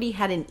 but nobody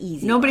had an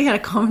easy Nobody life.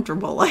 had a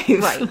comfortable life.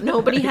 Right.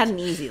 Nobody had an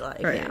easy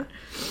life. Right. Yeah.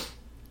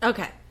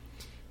 Okay.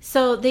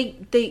 So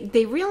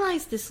they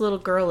realize this little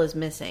girl is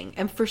missing,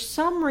 and for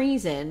some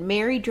reason,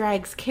 Mary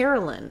drags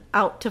Carolyn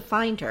out to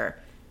find her.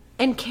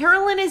 And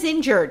Carolyn is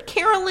injured.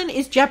 Carolyn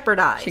is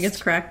jeopardized. She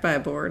gets cracked by a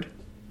board.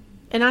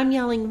 And I'm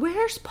yelling,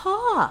 "Where's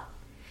Pa?"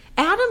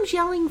 Adam's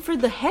yelling for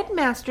the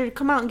headmaster to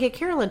come out and get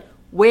Carolyn.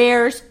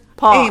 Where's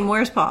Pa? Hey,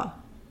 where's Pa?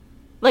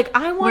 Like,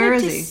 I wanted Where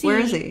is to he? see... Where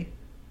is he?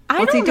 I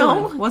What's don't he doing?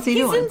 know. What's he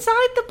doing? He's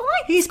inside the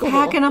blind He's school.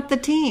 packing up the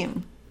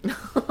team.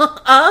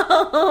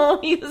 Oh,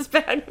 he was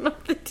packing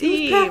up the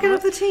team. He's packing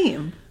up the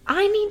team.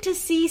 I need to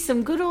see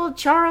some good old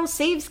Charles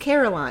Saves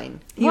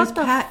Caroline. He was What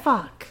the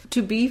fuck?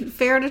 To be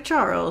fair to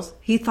Charles,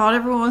 he thought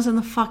everyone was in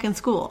the fucking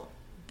school.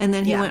 And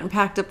then he Yeah. went and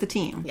packed up the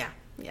team. Yeah,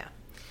 yeah.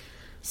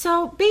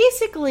 So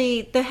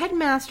basically, the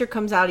headmaster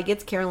comes out, he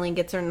gets Caroline,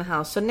 gets her in the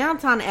house. So now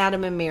it's on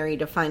Adam and Mary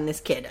to find this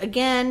kid.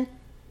 Again,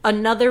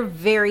 another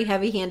very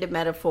heavy-handed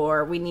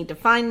metaphor. We need to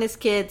find this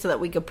kid so that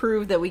we could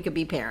prove that we could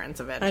be parents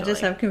eventually. I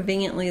just have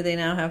conveniently, they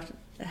now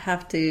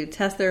have to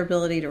test their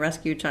ability to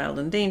rescue a child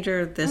in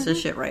danger. This is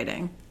shit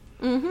writing.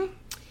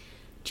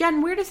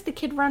 Jen, where does the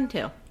kid run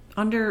to?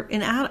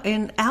 In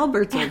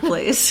Albert's old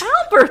place.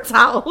 Albert's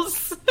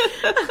house.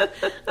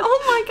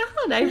 Oh my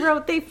god! I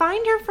wrote they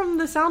find her from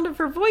the sound of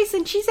her voice,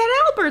 and she's at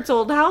Albert's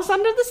old house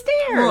under the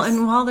stairs. Well,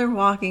 and while they're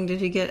walking,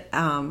 did you get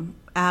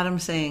Adam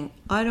saying,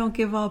 "I don't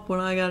give up when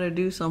I got to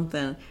do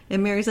something,"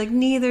 and Mary's like,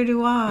 "Neither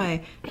do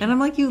I," and I'm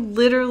like, "You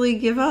literally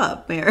give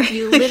up, Mary.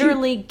 You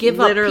literally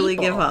give up. Literally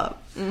people. give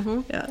up."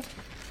 Mm-hmm. Yeah.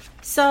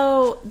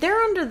 So they're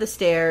under the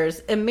stairs,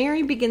 and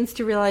Mary begins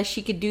to realize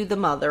she could do the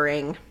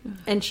mothering,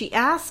 and she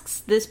asks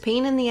this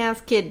pain in the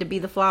ass kid to be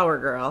the flower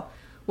girl,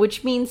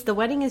 which means the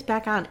wedding is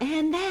back on,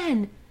 and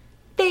then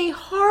they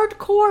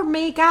hardcore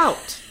make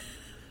out.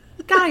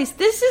 Guys,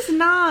 this is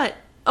not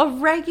a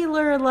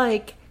regular,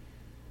 like,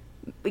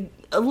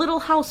 a little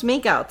house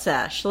makeout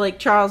sesh like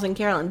Charles and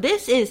Carolyn.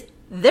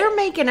 They're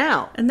making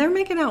out. And they're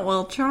making out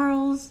while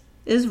Charles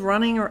is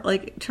running,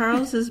 like,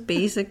 Charles is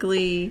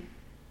basically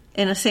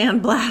in a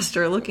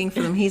sandblaster looking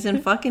for them. He's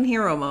in fucking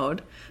hero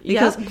mode.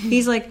 Because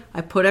he's like,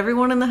 I put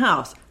everyone in the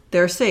house.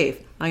 They're safe.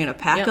 I'm going to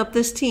pack up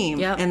this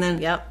team. And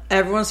then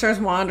everyone starts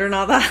wandering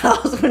out of the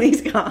house when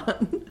he's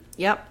gone.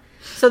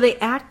 So they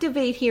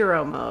activate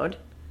hero mode.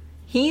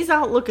 He's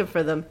out looking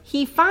for them.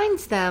 He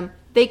finds them.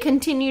 They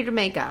continue to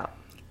make out.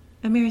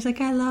 And Mary's like,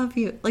 I love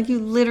you. Like, you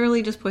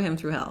literally just put him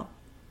through hell.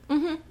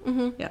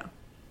 Yeah.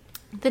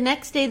 The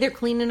next day, they're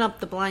cleaning up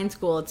the blind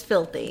school. It's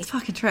filthy. It's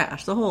fucking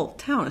trash. The whole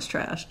town is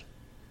trashed.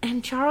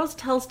 And Charles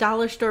tells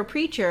Dollar Store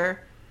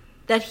Preacher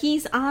that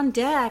he's on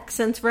deck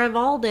since Rev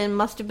Alden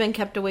must have been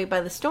kept away by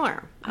the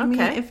storm. I mean,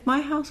 if my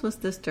house was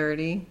this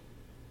dirty,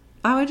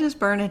 I would just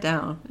burn it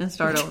down and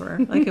start over.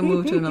 Like, and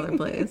move to another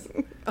place.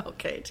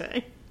 Okay,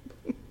 Jay.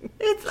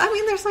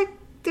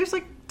 There's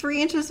like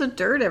 3 inches of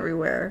dirt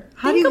everywhere.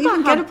 How do you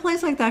even get a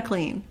place like that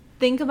clean?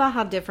 Think about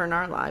how different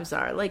our lives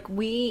are. Like,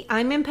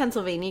 I'm in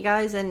Pennsylvania,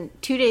 guys, and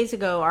 2 days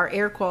ago, our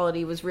air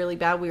quality was really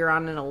bad. We were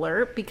on an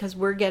alert because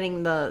we're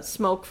getting the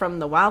smoke from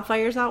the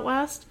wildfires out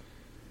west.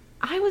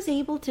 I was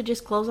able to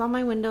just close all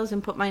my windows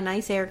and put my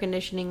nice air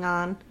conditioning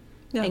on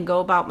and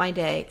go about my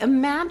day.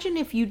 Imagine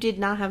if you did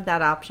not have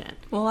that option.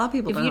 Well, a lot of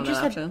people don't have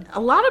that option.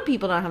 A lot of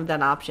people don't have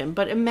that option,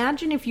 but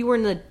imagine if you were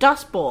in the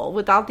Dust Bowl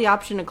without the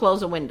option to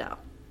close a window.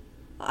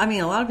 I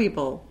mean, a lot of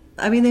people...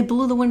 I mean, they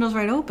blew the windows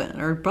right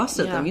open or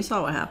busted them. You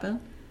saw what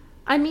happened.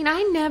 I mean,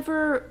 I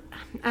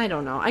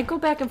don't know. I go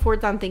back and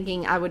forth on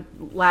thinking I would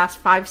last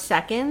 5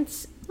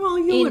 seconds. Well,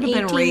 you would have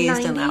been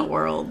raised in that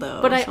world,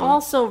 though. But I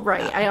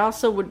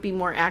also would be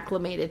more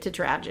acclimated to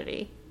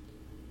tragedy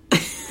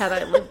had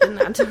I lived in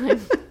that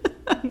time.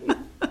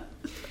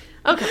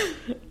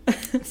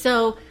 Okay.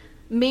 So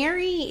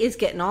Mary is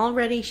getting all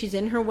ready. She's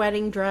in her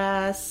wedding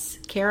dress.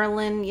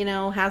 Carolyn,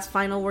 has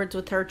final words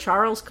with her.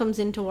 Charles comes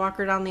in to walk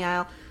her down the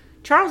aisle.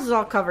 Charles is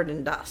all covered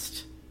in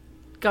dust.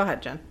 Go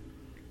ahead, Jen.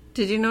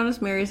 Did you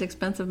notice Mary's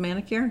expensive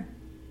manicure?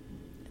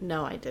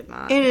 No, I did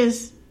not. It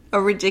is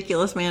a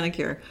ridiculous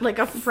manicure. Like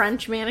a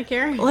French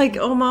manicure? Like,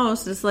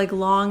 almost. It's like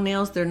long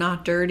nails. They're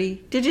not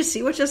dirty. Did you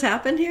see what just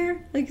happened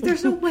here? Like,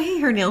 there's no way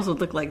her nails would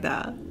look like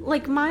that.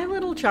 Like, my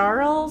little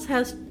Charles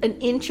has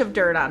an inch of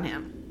dirt on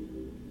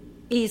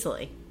him.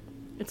 Easily.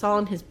 It's all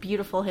in his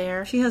beautiful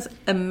hair. She has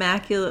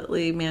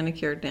immaculately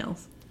manicured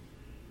nails.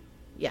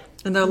 Yeah.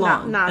 And they're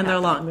long. They're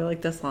long. They're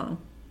like this long.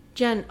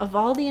 Jen, of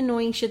all the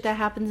annoying shit that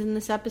happens in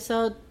this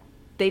episode,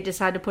 they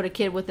decide to put a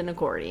kid with an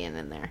accordion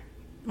in there.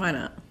 Why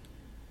not?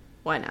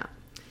 Why not?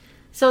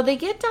 So they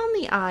get down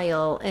the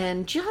aisle,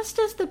 and just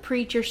as the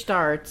preacher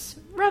starts,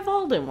 Rev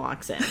Alden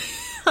walks in.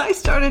 I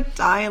started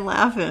dying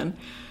laughing.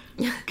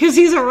 Because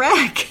he's a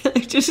wreck.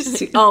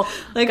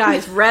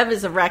 Guys, Rev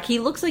is a wreck. He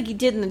looks like he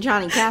did in the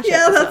Johnny Cash episode.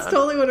 Yeah, that's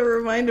totally what it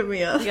reminded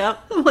me of. Yep.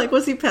 I'm like,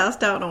 was he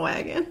passed out in a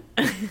wagon?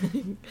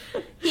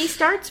 He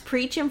starts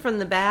preaching from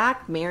the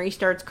back. Mary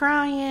starts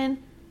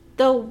crying.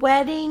 The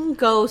wedding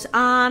goes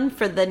on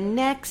for the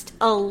next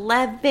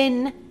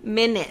 11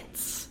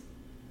 minutes.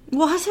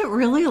 Was it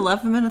really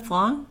 11 minutes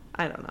long?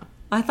 I don't know.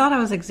 I thought I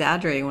was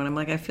exaggerating when I'm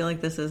like, I feel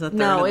like this is a third of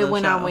the show. No, it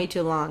went on way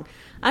too long.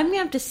 I'm going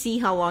to have to see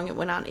how long it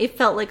went on. It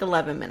felt like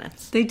 11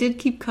 minutes. They did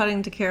keep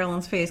cutting to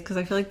Carolyn's face because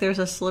I feel like there's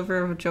a sliver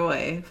of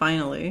joy,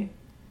 finally.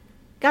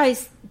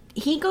 Guys,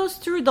 he goes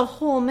through the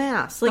whole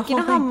mass. Like,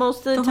 how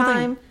most of the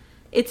time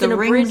it's an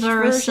abridged version? The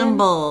rings are a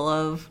symbol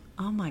of,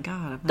 oh my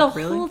God. The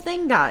whole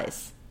thing,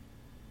 guys.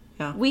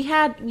 Yeah. We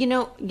had, you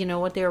know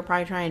what they were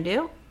probably trying to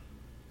do?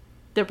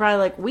 They're probably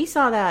like, we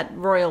saw that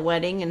royal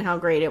wedding and how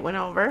great it went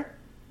over.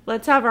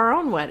 Let's have our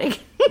own wedding.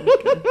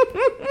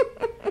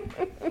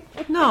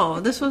 No,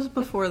 this was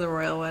before the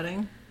royal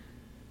wedding.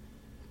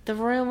 The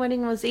royal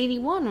wedding was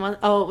 81.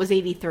 It was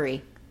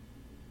 83.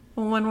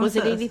 Well, when was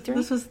it 83?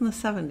 This was in the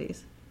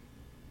 70s.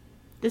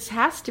 This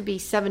has to be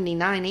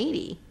 79,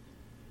 80.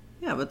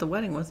 Yeah, but the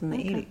wedding was in the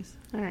 80s.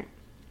 All right.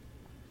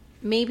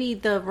 Maybe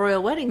the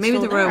royal wedding. Maybe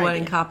the royal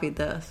wedding copied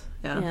this.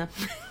 Yeah.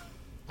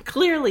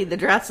 Clearly, the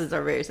dresses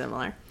are very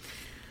similar.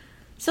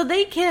 So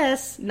they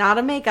kiss, not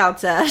a makeout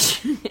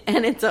sesh,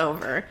 and it's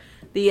over.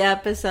 The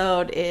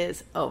episode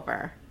is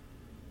over.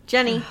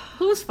 Jenny,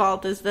 whose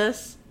fault is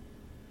this?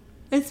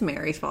 It's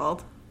Mary's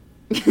fault.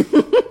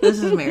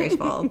 This is Mary's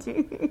fault.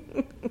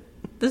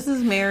 This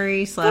is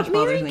Mary / Mother's Nature's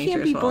fault. Mary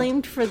can't be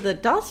blamed for the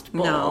Dust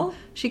Bowl. No,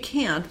 she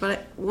can't.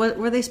 But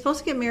were they supposed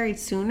to get married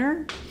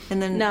sooner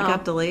and then it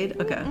got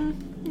delayed? Okay.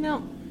 No.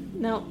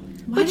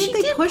 Why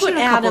didn't they push it a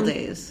couple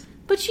days?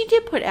 But she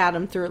did put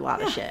Adam through a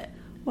lot of shit.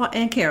 Well,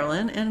 and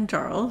Carolyn and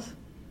Charles.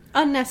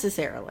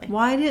 Unnecessarily.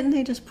 Why didn't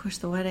they just push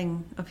the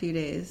wedding a few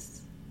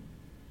days?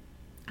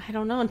 I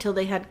don't know. Until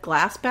they had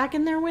glass back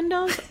in their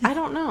windows? I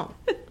don't know.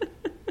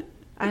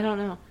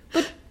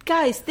 But,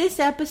 guys, this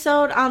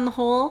episode on the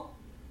whole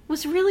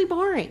was really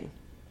boring.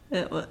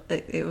 It was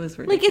ridiculous.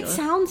 Like, it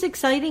sounds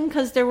exciting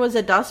because there was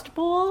a dust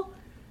bowl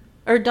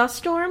or dust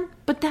storm,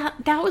 but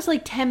that was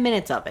like 10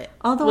 minutes of it.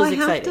 Although I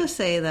have to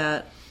say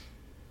that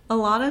a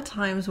lot of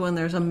times when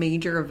there's a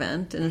major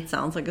event and it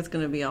sounds like it's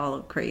going to be all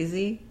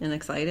crazy and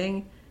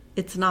exciting,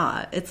 it's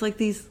not. It's like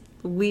these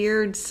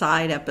weird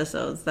side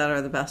episodes that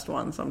are the best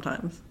ones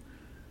sometimes.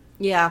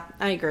 Yeah,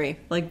 I agree.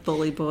 Like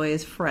Bully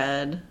Boys,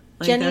 Fred.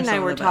 Like, Jenny they're and I some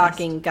of were the best.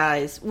 talking,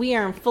 guys. We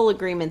are in full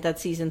agreement that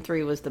season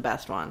 3 was the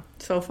best one.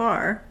 So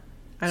far.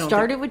 I don't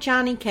Started with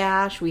Johnny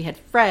Cash. We had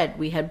Fred.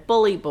 We had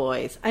Bully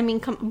Boys. I mean,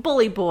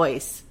 Bully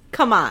Boys.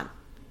 Come on.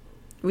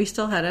 We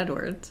still had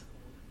Edwards.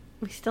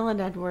 We still had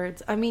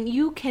Edwards. I mean,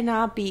 you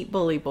cannot beat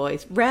Bully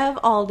Boys. Rev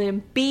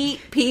Alden beat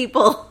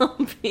people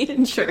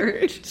in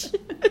church.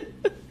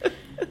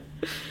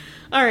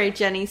 All right,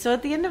 Jenny. So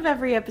at the end of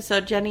every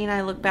episode, Jenny and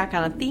I look back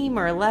on a theme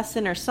or a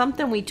lesson or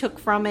something we took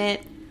from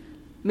it.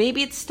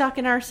 Maybe it's stuck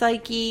in our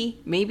psyche.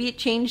 Maybe it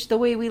changed the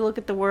way we look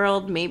at the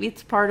world. Maybe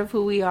it's part of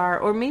who we are.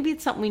 Or maybe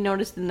it's something we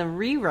noticed in the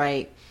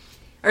rewrite.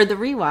 Or the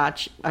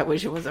rewatch. I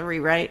wish it was a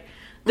rewrite.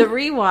 The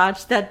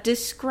rewatch that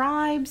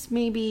describes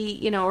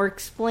maybe, or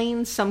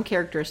explains some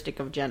characteristic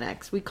of Gen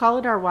X. We call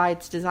it our why.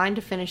 It's designed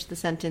to finish the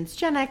sentence,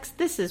 Gen X,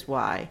 this is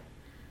why.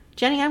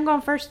 Jenny, I'm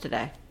going first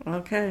today.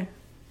 Okay.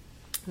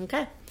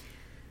 Okay.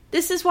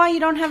 This is why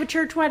you don't have a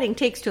church wedding.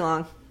 Takes too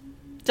long.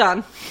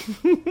 Done.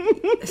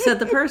 Said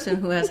the person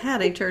who has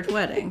had a church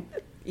wedding.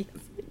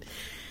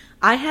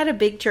 I had a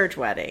big church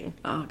wedding.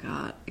 Oh,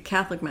 God.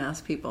 Catholic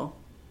Mass, people.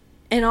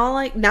 And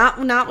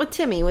not with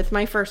Timmy, with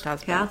my first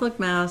husband. Catholic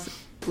Mass.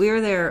 We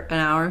were there an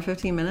hour and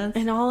 15 minutes.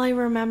 And all I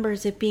remember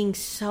is it being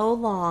so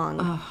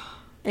long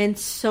and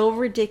so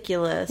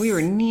ridiculous. We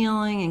were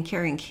kneeling and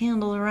carrying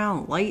candles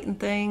around, lighting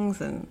things,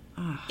 and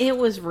it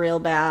was real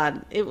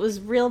bad. It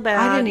was real bad.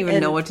 I didn't even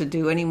know what to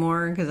do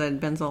anymore because it had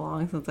been so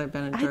long since I've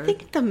been in church. I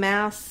think the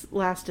Mass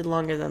lasted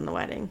longer than the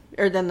wedding,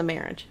 or than the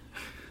marriage.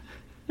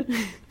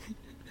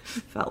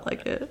 Felt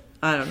like it.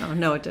 I don't know.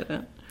 No, it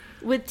didn't.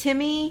 With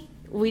Timmy,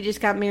 we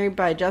just got married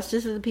by a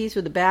justice of the peace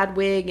with a bad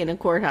wig in a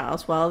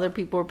courthouse while other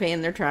people were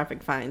paying their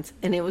traffic fines.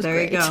 And it was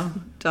great. There you go.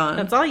 Done.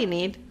 That's all you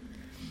need.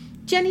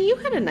 Jenny, you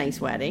had a nice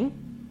wedding.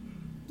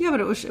 Yeah, but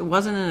it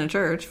wasn't in a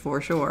church,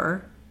 for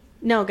sure.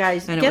 No,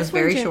 guys. And it was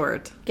very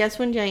short. Guess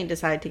when Jenny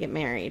decided to get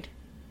married?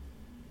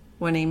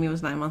 When Amy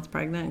was 9 months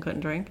pregnant and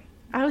couldn't drink?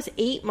 I was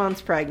 8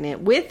 months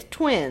pregnant with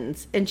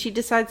twins, and she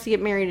decides to get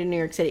married in New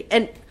York City.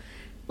 And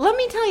let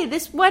me tell you,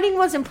 this wedding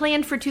wasn't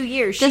planned for 2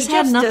 years. This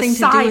had nothing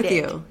to do with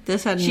you.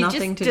 This had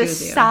nothing to do with you. She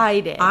just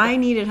decided. I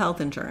needed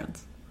health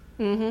insurance.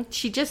 Mm-hmm.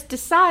 She just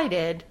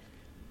decided.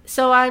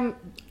 So I'm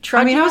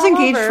trudging I was all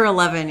engaged over. for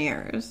 11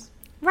 years.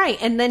 Right,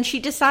 and then she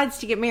decides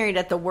to get married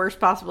at the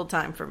worst possible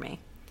time for me.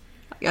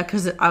 Yeah,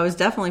 because I was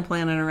definitely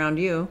planning around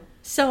you.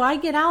 So I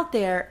get out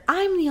there.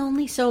 I'm the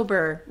only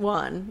sober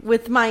one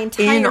with my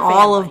entire In family.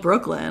 all of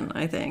Brooklyn,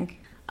 I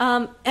think.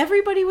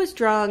 Everybody was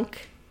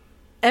drunk.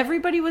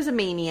 Everybody was a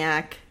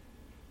maniac.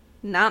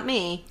 Not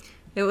me.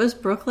 It was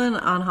Brooklyn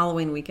on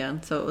Halloween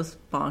weekend, so it was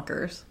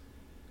bonkers.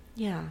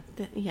 Yeah,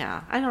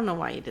 yeah. I don't know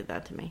why you did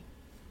that to me.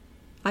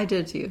 I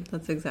did to you.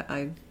 That's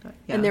exactly. Yeah.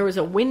 And there was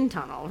a wind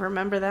tunnel.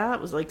 Remember that?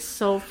 It was like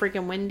so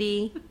freaking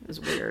windy. It was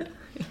weird.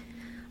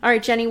 All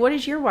right, Jenny, what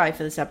is your why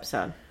for this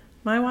episode?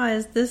 My why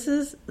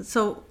is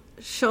so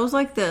shows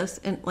like this,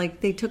 and like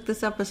they took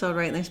this episode,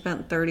 right, and they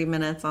spent 30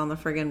 minutes on the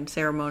friggin'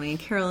 ceremony, and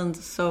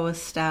Carolyn's so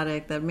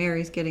ecstatic that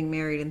Mary's getting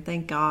married, and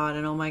thank God,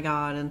 and oh my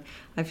God, and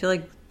I feel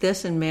like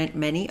this and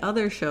many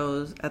other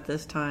shows at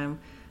this time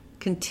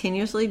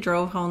continuously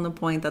drove home the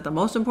point that the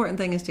most important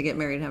thing is to get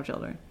married and have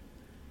children.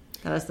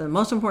 That is the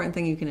most important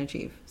thing you can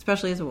achieve,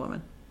 especially as a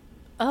woman.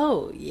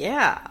 Oh,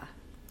 yeah.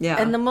 Yeah.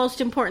 And the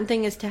most important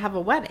thing is to have a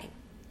wedding.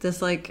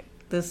 This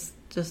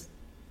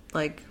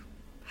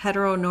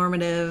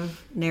heteronormative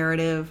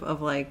narrative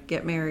of like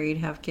get married,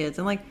 have kids,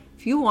 and like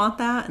if you want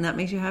that and that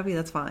makes you happy,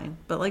 that's fine.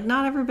 But like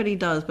not everybody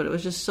does. But it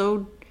was just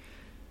so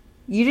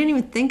you didn't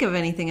even think of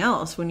anything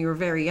else when you were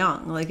very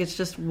young. Like it's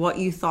just what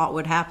you thought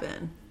would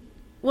happen.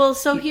 Well,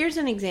 so here's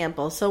an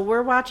example. So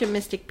we're watching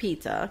Mystic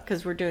Pizza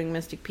because we're doing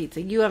Mystic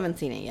Pizza. You haven't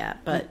seen it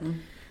yet, but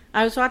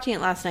I was watching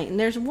it last night, and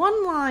there's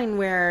one line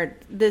where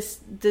this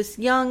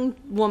young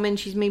woman,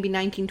 she's maybe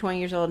 19, 20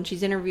 years old, and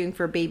she's interviewing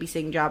for a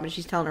babysitting job, and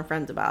she's telling her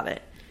friends about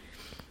it.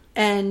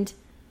 And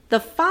the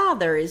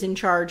father is in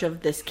charge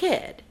of this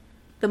kid.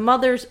 The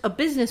mother's a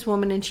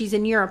businesswoman, and she's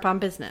in Europe on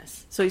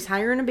business. So he's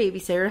hiring a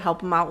babysitter to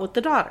help him out with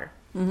the daughter.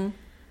 Mm-hmm.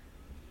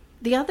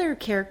 The other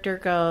character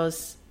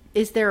goes,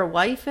 is there a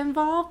wife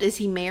involved? Is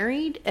he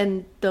married?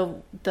 And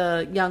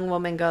the young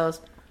woman goes,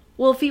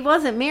 well, if he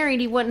wasn't married,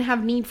 he wouldn't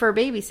have need for a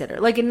babysitter.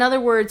 Like, in other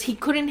words, he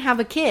couldn't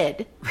have a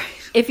kid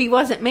if he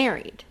wasn't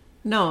married.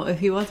 No, if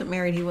he wasn't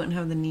married, he wouldn't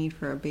have the need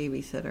for a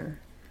babysitter.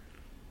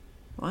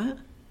 What?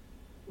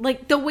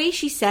 Like, the way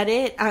she said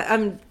it,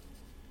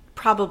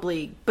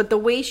 but the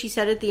way she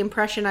said it, the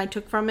impression I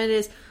took from it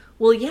is,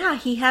 well, yeah,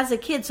 he has a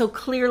kid, so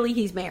clearly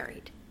he's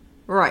married.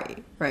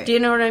 Right. Do you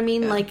know what I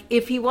mean? Yeah. Like,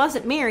 if he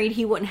wasn't married,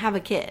 he wouldn't have a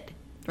kid.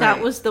 That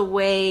Right. was the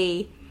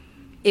way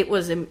it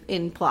was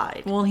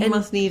implied. Well, he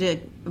must need a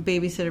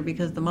babysitter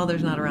because the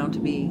mother's not around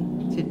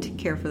to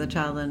care for the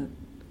child, and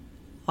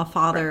a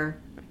father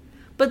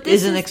But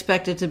this isn't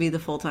expected to be the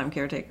full-time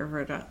caretaker for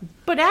a child.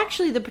 But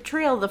actually, the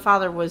portrayal of the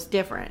father was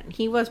different.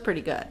 He was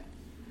pretty good.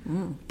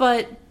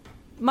 But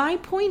my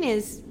point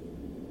is,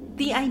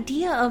 the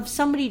idea of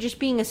somebody just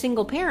being a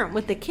single parent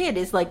with a kid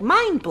is like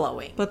mind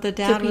blowing. But the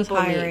dad was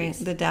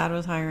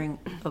hiring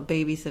a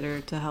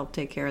babysitter to help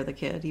take care of the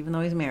kid, even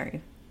though he's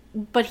married.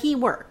 But he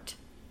worked.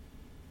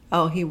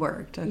 Oh, he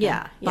worked. Okay.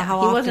 Yeah, But how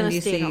he often wasn't do a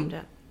you stay-at-home see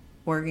dad.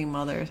 working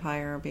mothers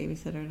hire a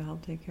babysitter to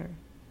help take care?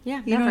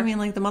 Yeah, You know what I never. mean?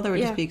 Like the mother would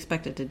Yeah. just be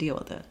expected to deal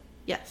with it.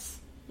 Yes.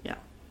 Yeah.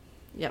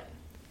 Yep.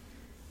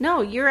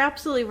 No, you're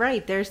absolutely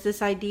right. There's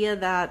this idea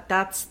that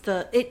that's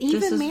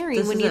even Mary,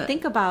 this when is you it.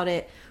 think about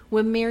it,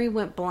 when Mary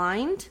went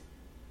blind,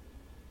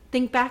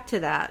 think back to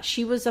that.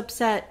 She was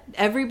upset.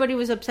 Everybody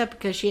was upset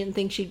because she didn't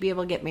think she'd be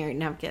able to get married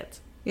and have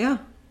kids. Yeah.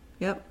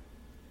 Yep.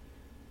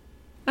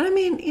 And I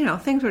mean,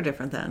 things were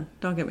different then.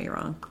 Don't get me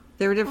wrong.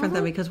 They were different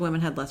then because women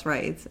had less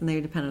rights and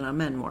they depended on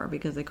men more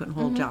because they couldn't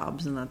hold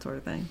jobs and that sort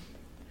of thing.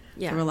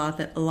 Yeah. There were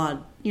they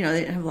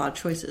didn't have a lot of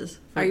choices.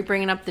 Are you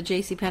bringing up the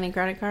JCPenney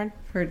credit card?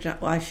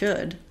 Well, I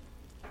should.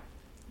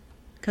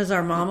 Because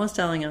our mom was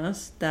telling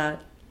us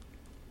that,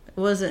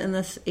 was it in the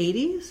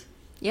 80s?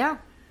 Yeah.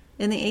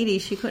 In the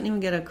 80s, she couldn't even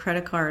get a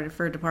credit card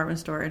for a department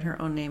store in her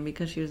own name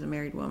because she was a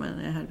married woman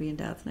and it had to be in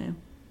Dad's name.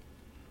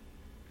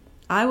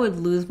 I would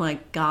lose my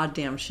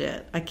goddamn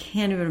shit. I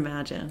can't even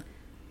imagine.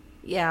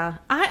 Yeah.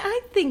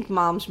 I think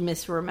Mom's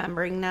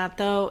misremembering that,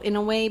 though, in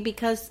a way,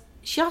 because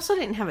she also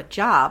didn't have a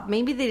job.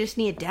 Maybe they just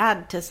need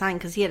Dad to sign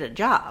because he had a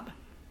job.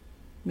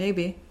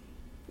 Maybe.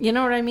 You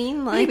know what I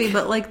mean? Maybe,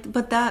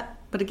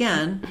 but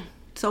again,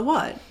 so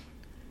what?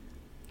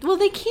 Well,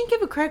 they can't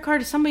give a credit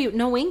card to somebody with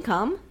no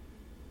income.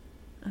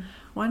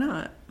 Why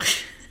not?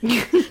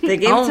 They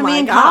gave it to me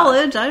in God.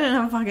 college. I didn't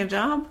have a fucking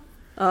job.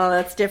 Oh,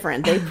 that's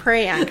different. They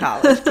prey on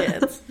college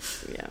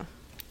kids. Yeah.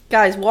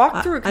 Guys,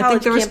 walk through a college I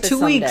think there was campus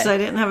 2 weeks someday. I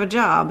didn't have a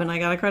job and I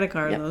got a credit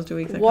card in those 2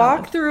 weeks.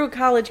 Walk through a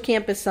college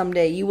campus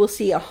someday. You will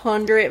see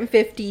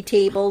 150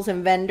 tables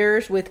and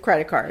vendors with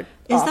credit card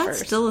Is offers.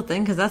 that still a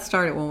thing? Because that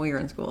started when we were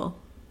in school.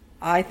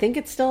 I think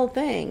it's still a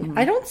thing.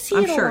 I don't see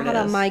I'm it a sure lot it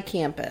on is. my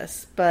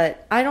campus,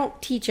 but I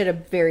don't teach at a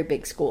very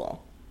big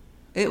school.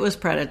 It was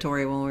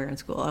predatory when we were in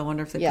school. I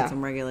wonder if they Yeah. put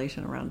some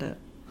regulation around it.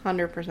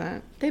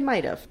 100%. They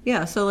might have.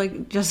 Yeah, so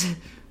like just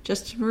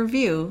to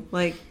review,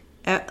 like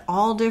at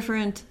all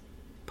different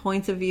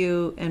points of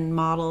view and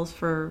models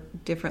for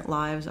different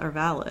lives are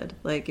valid.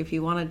 Like if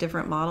you want a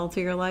different model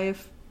to your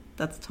life,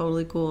 that's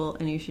totally cool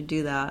and you should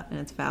do that and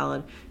it's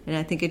valid. And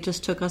I think it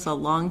just took us a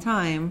long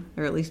time,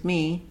 or at least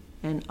me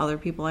and other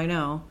people I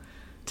know,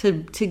 to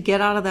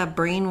get out of that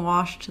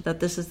brainwashed that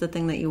this is the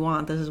thing that you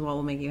want, this is what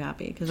will make you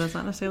happy, because that's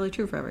not necessarily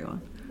true for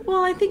everyone.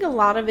 Well, I think a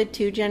lot of it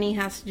too, Jenny,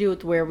 has to do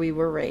with where we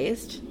were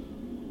raised.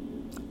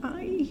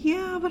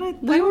 Yeah, but I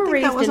We don't were think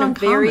raised that was in a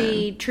uncommon.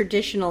 very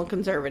traditional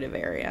conservative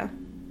area.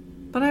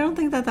 But I don't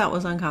think that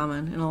was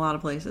uncommon in a lot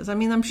of places. I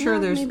mean, I'm sure No,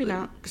 there's maybe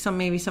not. some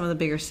of the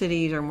bigger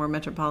cities or more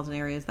metropolitan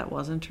areas that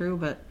wasn't true,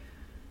 but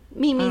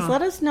Mimi's,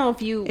 let us know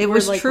if you it were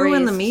was like true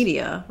in the raised-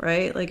 media,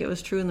 right? Like it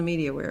was true in the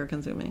media we were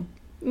consuming.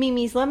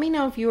 Mimi's, let me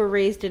know if you were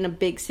raised in a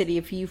big city,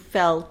 if you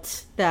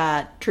felt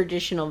that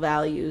traditional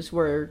values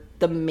were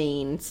the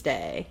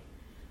mainstay,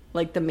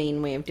 like the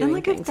main way of doing And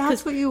like things. if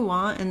that's what you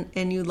want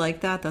and you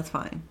like that, that's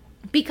fine.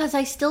 Because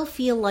I still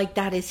feel like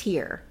that is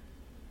here.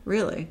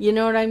 Really? You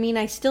know what I mean?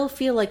 I still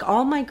feel like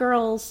all my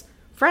girls'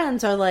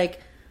 friends are like,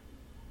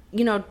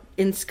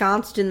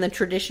 ensconced in the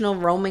traditional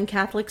Roman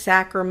Catholic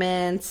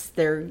sacraments.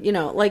 They're,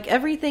 like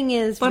everything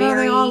is But very... are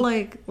they all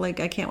like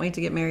I can't wait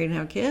to get married and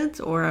have kids,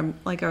 or are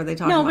they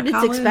talking No, about but it's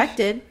college?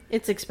 expected.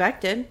 It's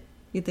expected.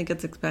 You think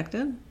it's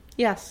expected?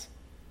 Yes.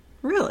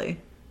 Really?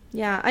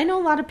 Yeah, I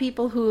know a lot of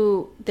people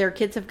who their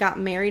kids have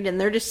gotten married and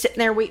they're just sitting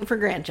there waiting for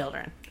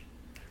grandchildren.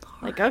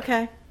 Like,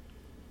 okay.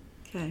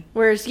 Okay.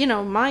 Whereas,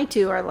 my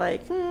two are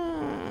like,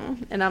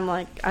 and I'm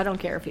like, I don't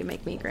care if you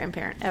make me a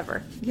grandparent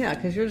ever. Yeah,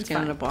 because you're just going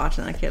to end up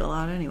watching that kid a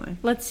lot anyway.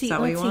 Let's see. Is that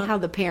what you Let's see want? how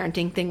the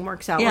parenting thing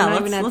works out. Yeah, We're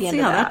not even at let's the end see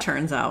of how that. that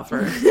turns out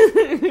first.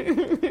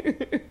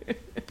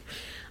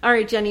 All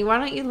right, Jenny, why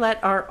don't you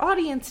let our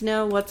audience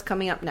know what's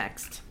coming up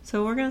next?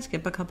 So we're going to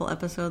skip a couple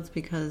episodes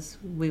because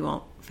we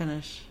won't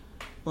finish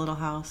Little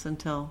House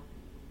until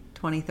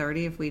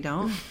 2030 if we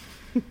don't.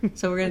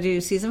 So we're going to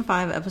do Season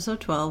 5, Episode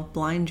 12,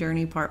 Blind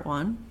Journey Part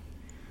 1.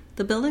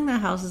 The building that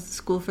houses the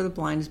school for the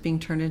blind is being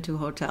turned into a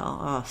hotel.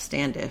 Oh,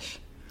 Standish.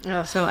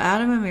 Ugh. So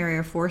Adam and Mary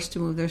are forced to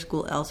move their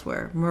school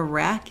elsewhere.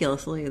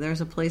 Miraculously, there's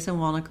a place in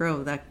Walnut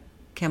Grove that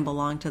can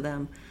belong to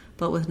them.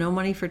 But with no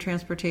money for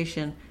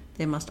transportation,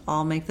 they must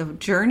all make the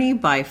journey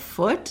by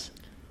foot?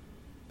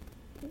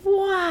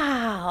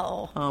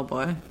 Wow. Oh,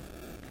 boy.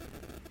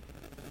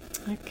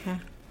 Okay.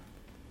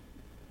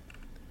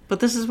 But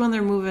this is when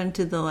they're moving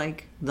to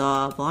the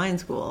blind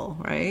school,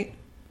 right?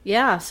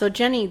 Yeah, so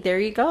Jenny, there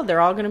you go. They're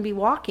all going to be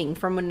walking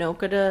from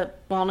Winoka to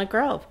Walnut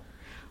Grove.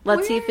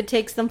 Let's see if it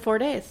takes them 4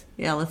 days.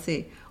 Yeah, let's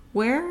see.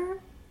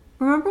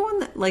 Remember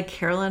when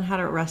Carolyn had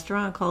a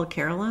restaurant called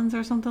Carolyn's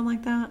or something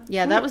like that?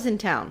 Yeah, that was in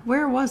town.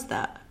 Where was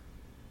that?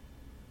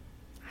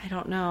 I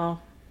don't know.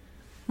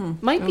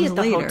 Might It be was at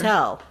the later.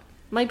 hotel.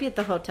 Might be at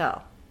the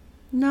hotel.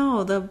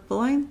 No, the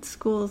blind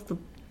school is the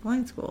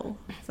blind school.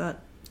 Is that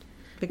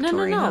No,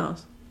 Victorian no.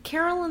 House?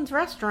 Carolyn's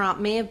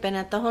restaurant may have been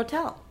at the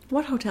hotel.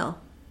 What hotel?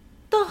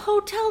 The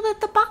hotel that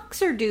the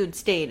boxer dude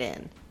stayed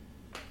in.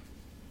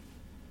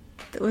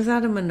 Was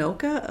that in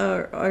Minoka?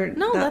 Or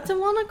No, that's in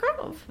Walnut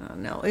Grove. Oh,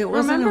 no, it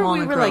wasn't Remember in Walnut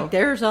we were Grove. like,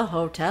 there's a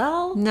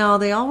hotel? No,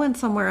 they all went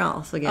somewhere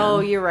else again. Oh,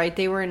 you're right.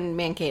 They were in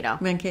Mankato.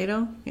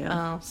 Mankato?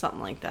 Yeah. Oh, something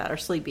like that. Or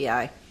Sleepy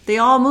Eye. They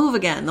all move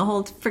again. The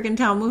whole freaking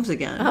town moves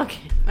again.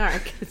 Okay. All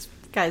right.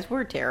 Guys,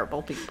 we're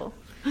terrible people.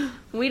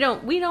 We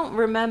don't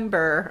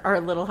remember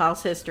our Little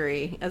House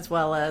history as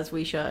well as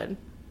we should.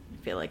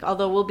 I feel like,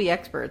 although we'll be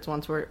experts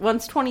once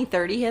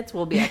 2030 hits,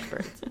 we'll be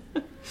experts.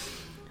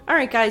 All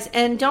right, guys,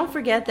 and don't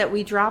forget that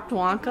we dropped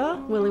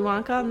Willy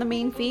Wonka on the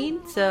main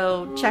feed,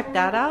 so check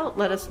that out.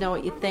 Let us know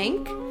what you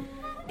think.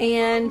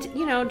 And,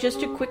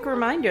 just a quick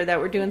reminder that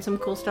we're doing some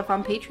cool stuff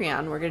on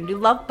Patreon. We're going to do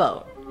Love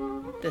Boat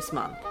this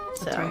month.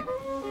 That's right.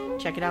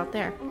 Check it out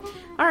there.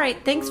 All right,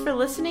 thanks for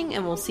listening,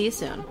 and we'll see you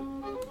soon.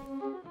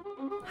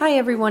 Hi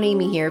everyone,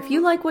 Amy here. If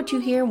you like what you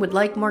hear and would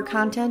like more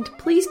content,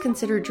 please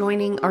consider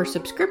joining our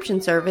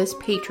subscription service,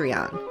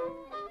 Patreon.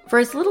 For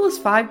as little as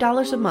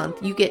 $5 a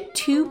month, you get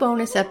 2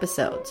 bonus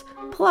episodes.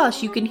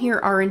 Plus, you can hear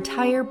our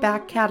entire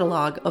back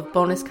catalog of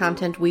bonus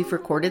content we've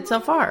recorded so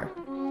far.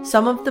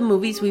 Some of the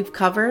movies we've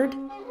covered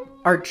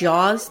are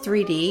Jaws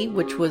 3D,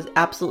 which was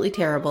absolutely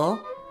terrible,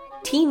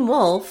 Teen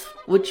Wolf,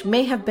 which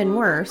may have been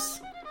worse,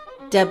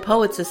 Dead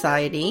Poets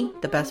Society,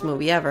 the best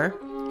movie ever,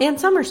 and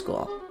Summer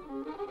School.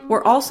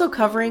 We're also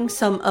covering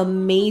some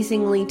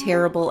amazingly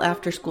terrible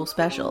after-school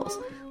specials,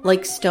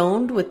 like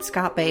Stoned with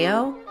Scott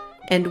Baio,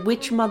 and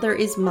Which Mother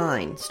Is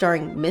Mine,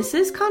 starring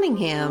Mrs.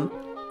 Cunningham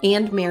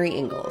and Mary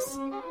Ingalls.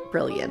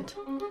 Brilliant.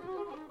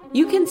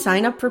 You can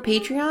sign up for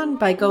Patreon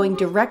by going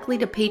directly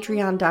to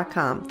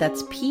patreon.com.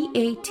 That's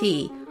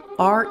Patreon.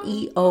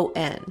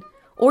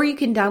 Or you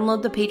can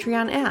download the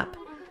Patreon app.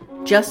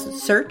 Just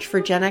search for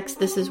Gen X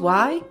This Is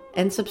Why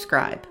and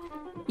subscribe.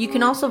 You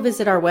can also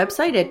visit our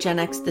website at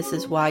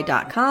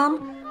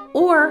genxthisiswhy.com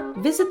or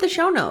visit the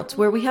show notes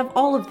where we have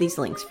all of these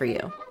links for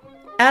you.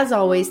 As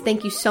always,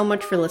 thank you so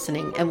much for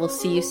listening, and we'll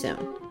see you soon.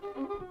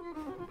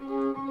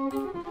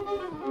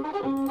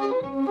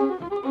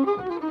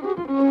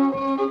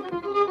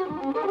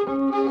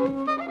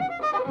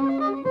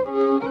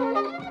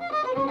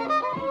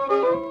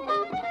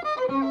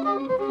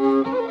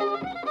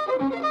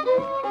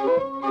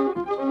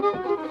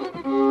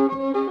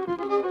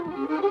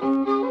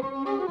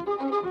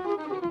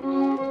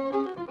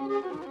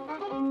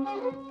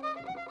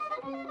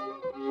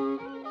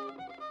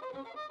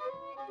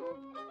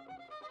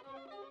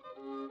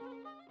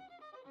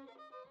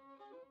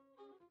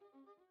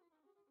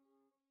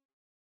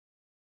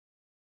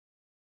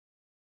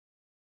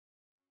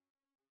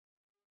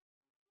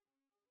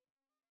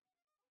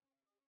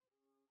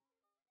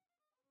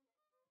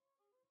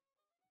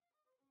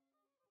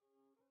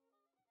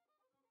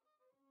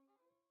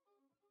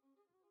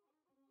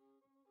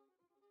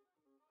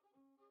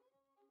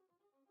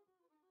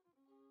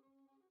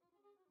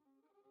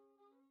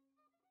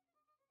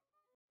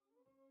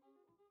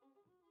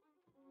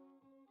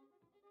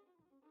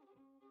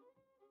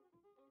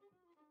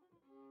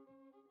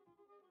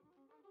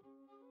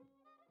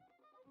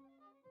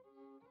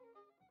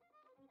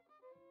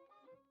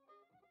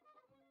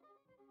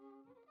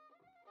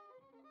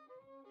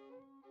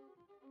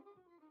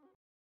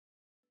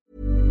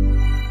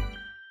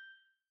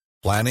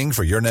 Planning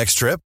for your next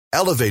trip?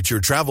 Elevate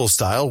your travel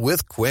style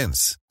with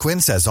Quince.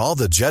 Quince has all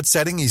the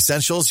jet-setting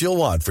essentials you'll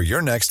want for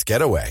your next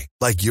getaway,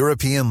 like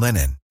European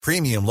linen,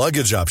 premium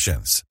luggage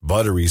options,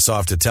 buttery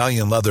soft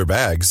Italian leather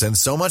bags, and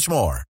so much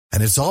more.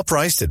 And it's all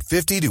priced at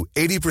 50 to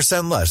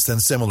 80% less than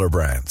similar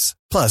brands.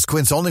 Plus,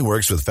 Quince only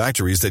works with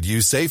factories that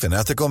use safe and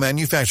ethical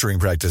manufacturing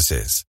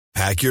practices.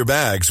 Pack your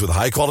bags with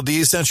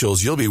high-quality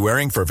essentials you'll be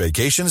wearing for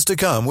vacations to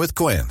come with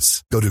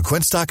Quince. Go to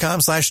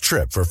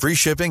quince.com/trip for free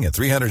shipping and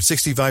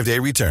 365-day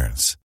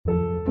returns.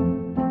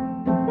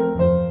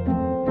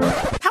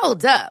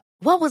 Hold up.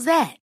 What was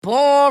that?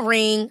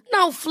 Boring.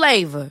 No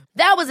flavor.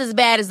 That was as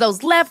bad as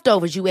those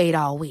leftovers you ate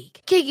all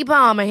week. Keke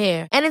Palmer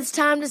here, and it's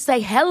time to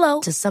say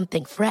hello to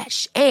something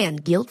fresh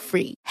and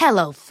guilt-free.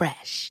 Hello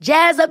Fresh.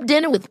 Jazz up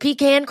dinner with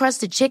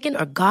pecan-crusted chicken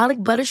or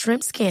garlic butter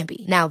shrimp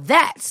scampi. Now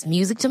that's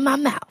music to my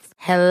mouth.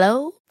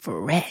 Hello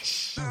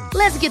Fresh.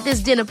 Let's get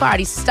this dinner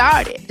party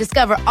started.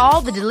 Discover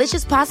all the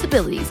delicious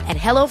possibilities at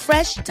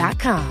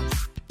hellofresh.com.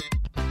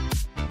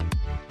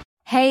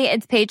 Hey,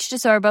 it's Paige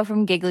DeSorbo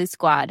from Giggly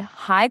Squad.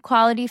 High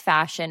quality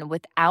fashion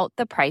without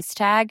the price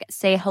tag.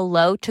 Say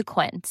hello to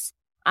Quince.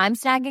 I'm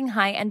snagging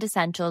high-end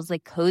essentials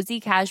like cozy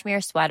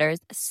cashmere sweaters,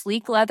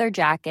 sleek leather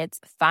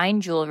jackets,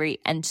 fine jewelry,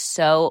 and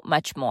so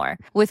much more.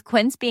 With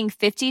Quince being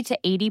 50 to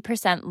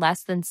 80%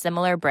 less than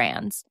similar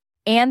brands.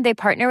 And they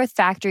partner with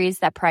factories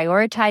that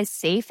prioritize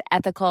safe,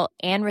 ethical,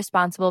 and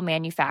responsible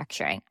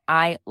manufacturing.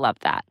 I love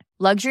that.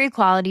 Luxury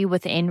quality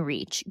within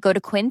reach. Go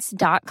to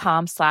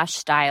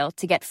quince.com/style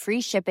to get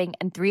free shipping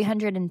and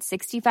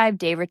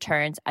 365-day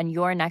returns on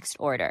your next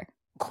order.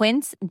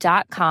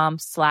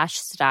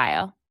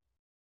 Quince.com/style.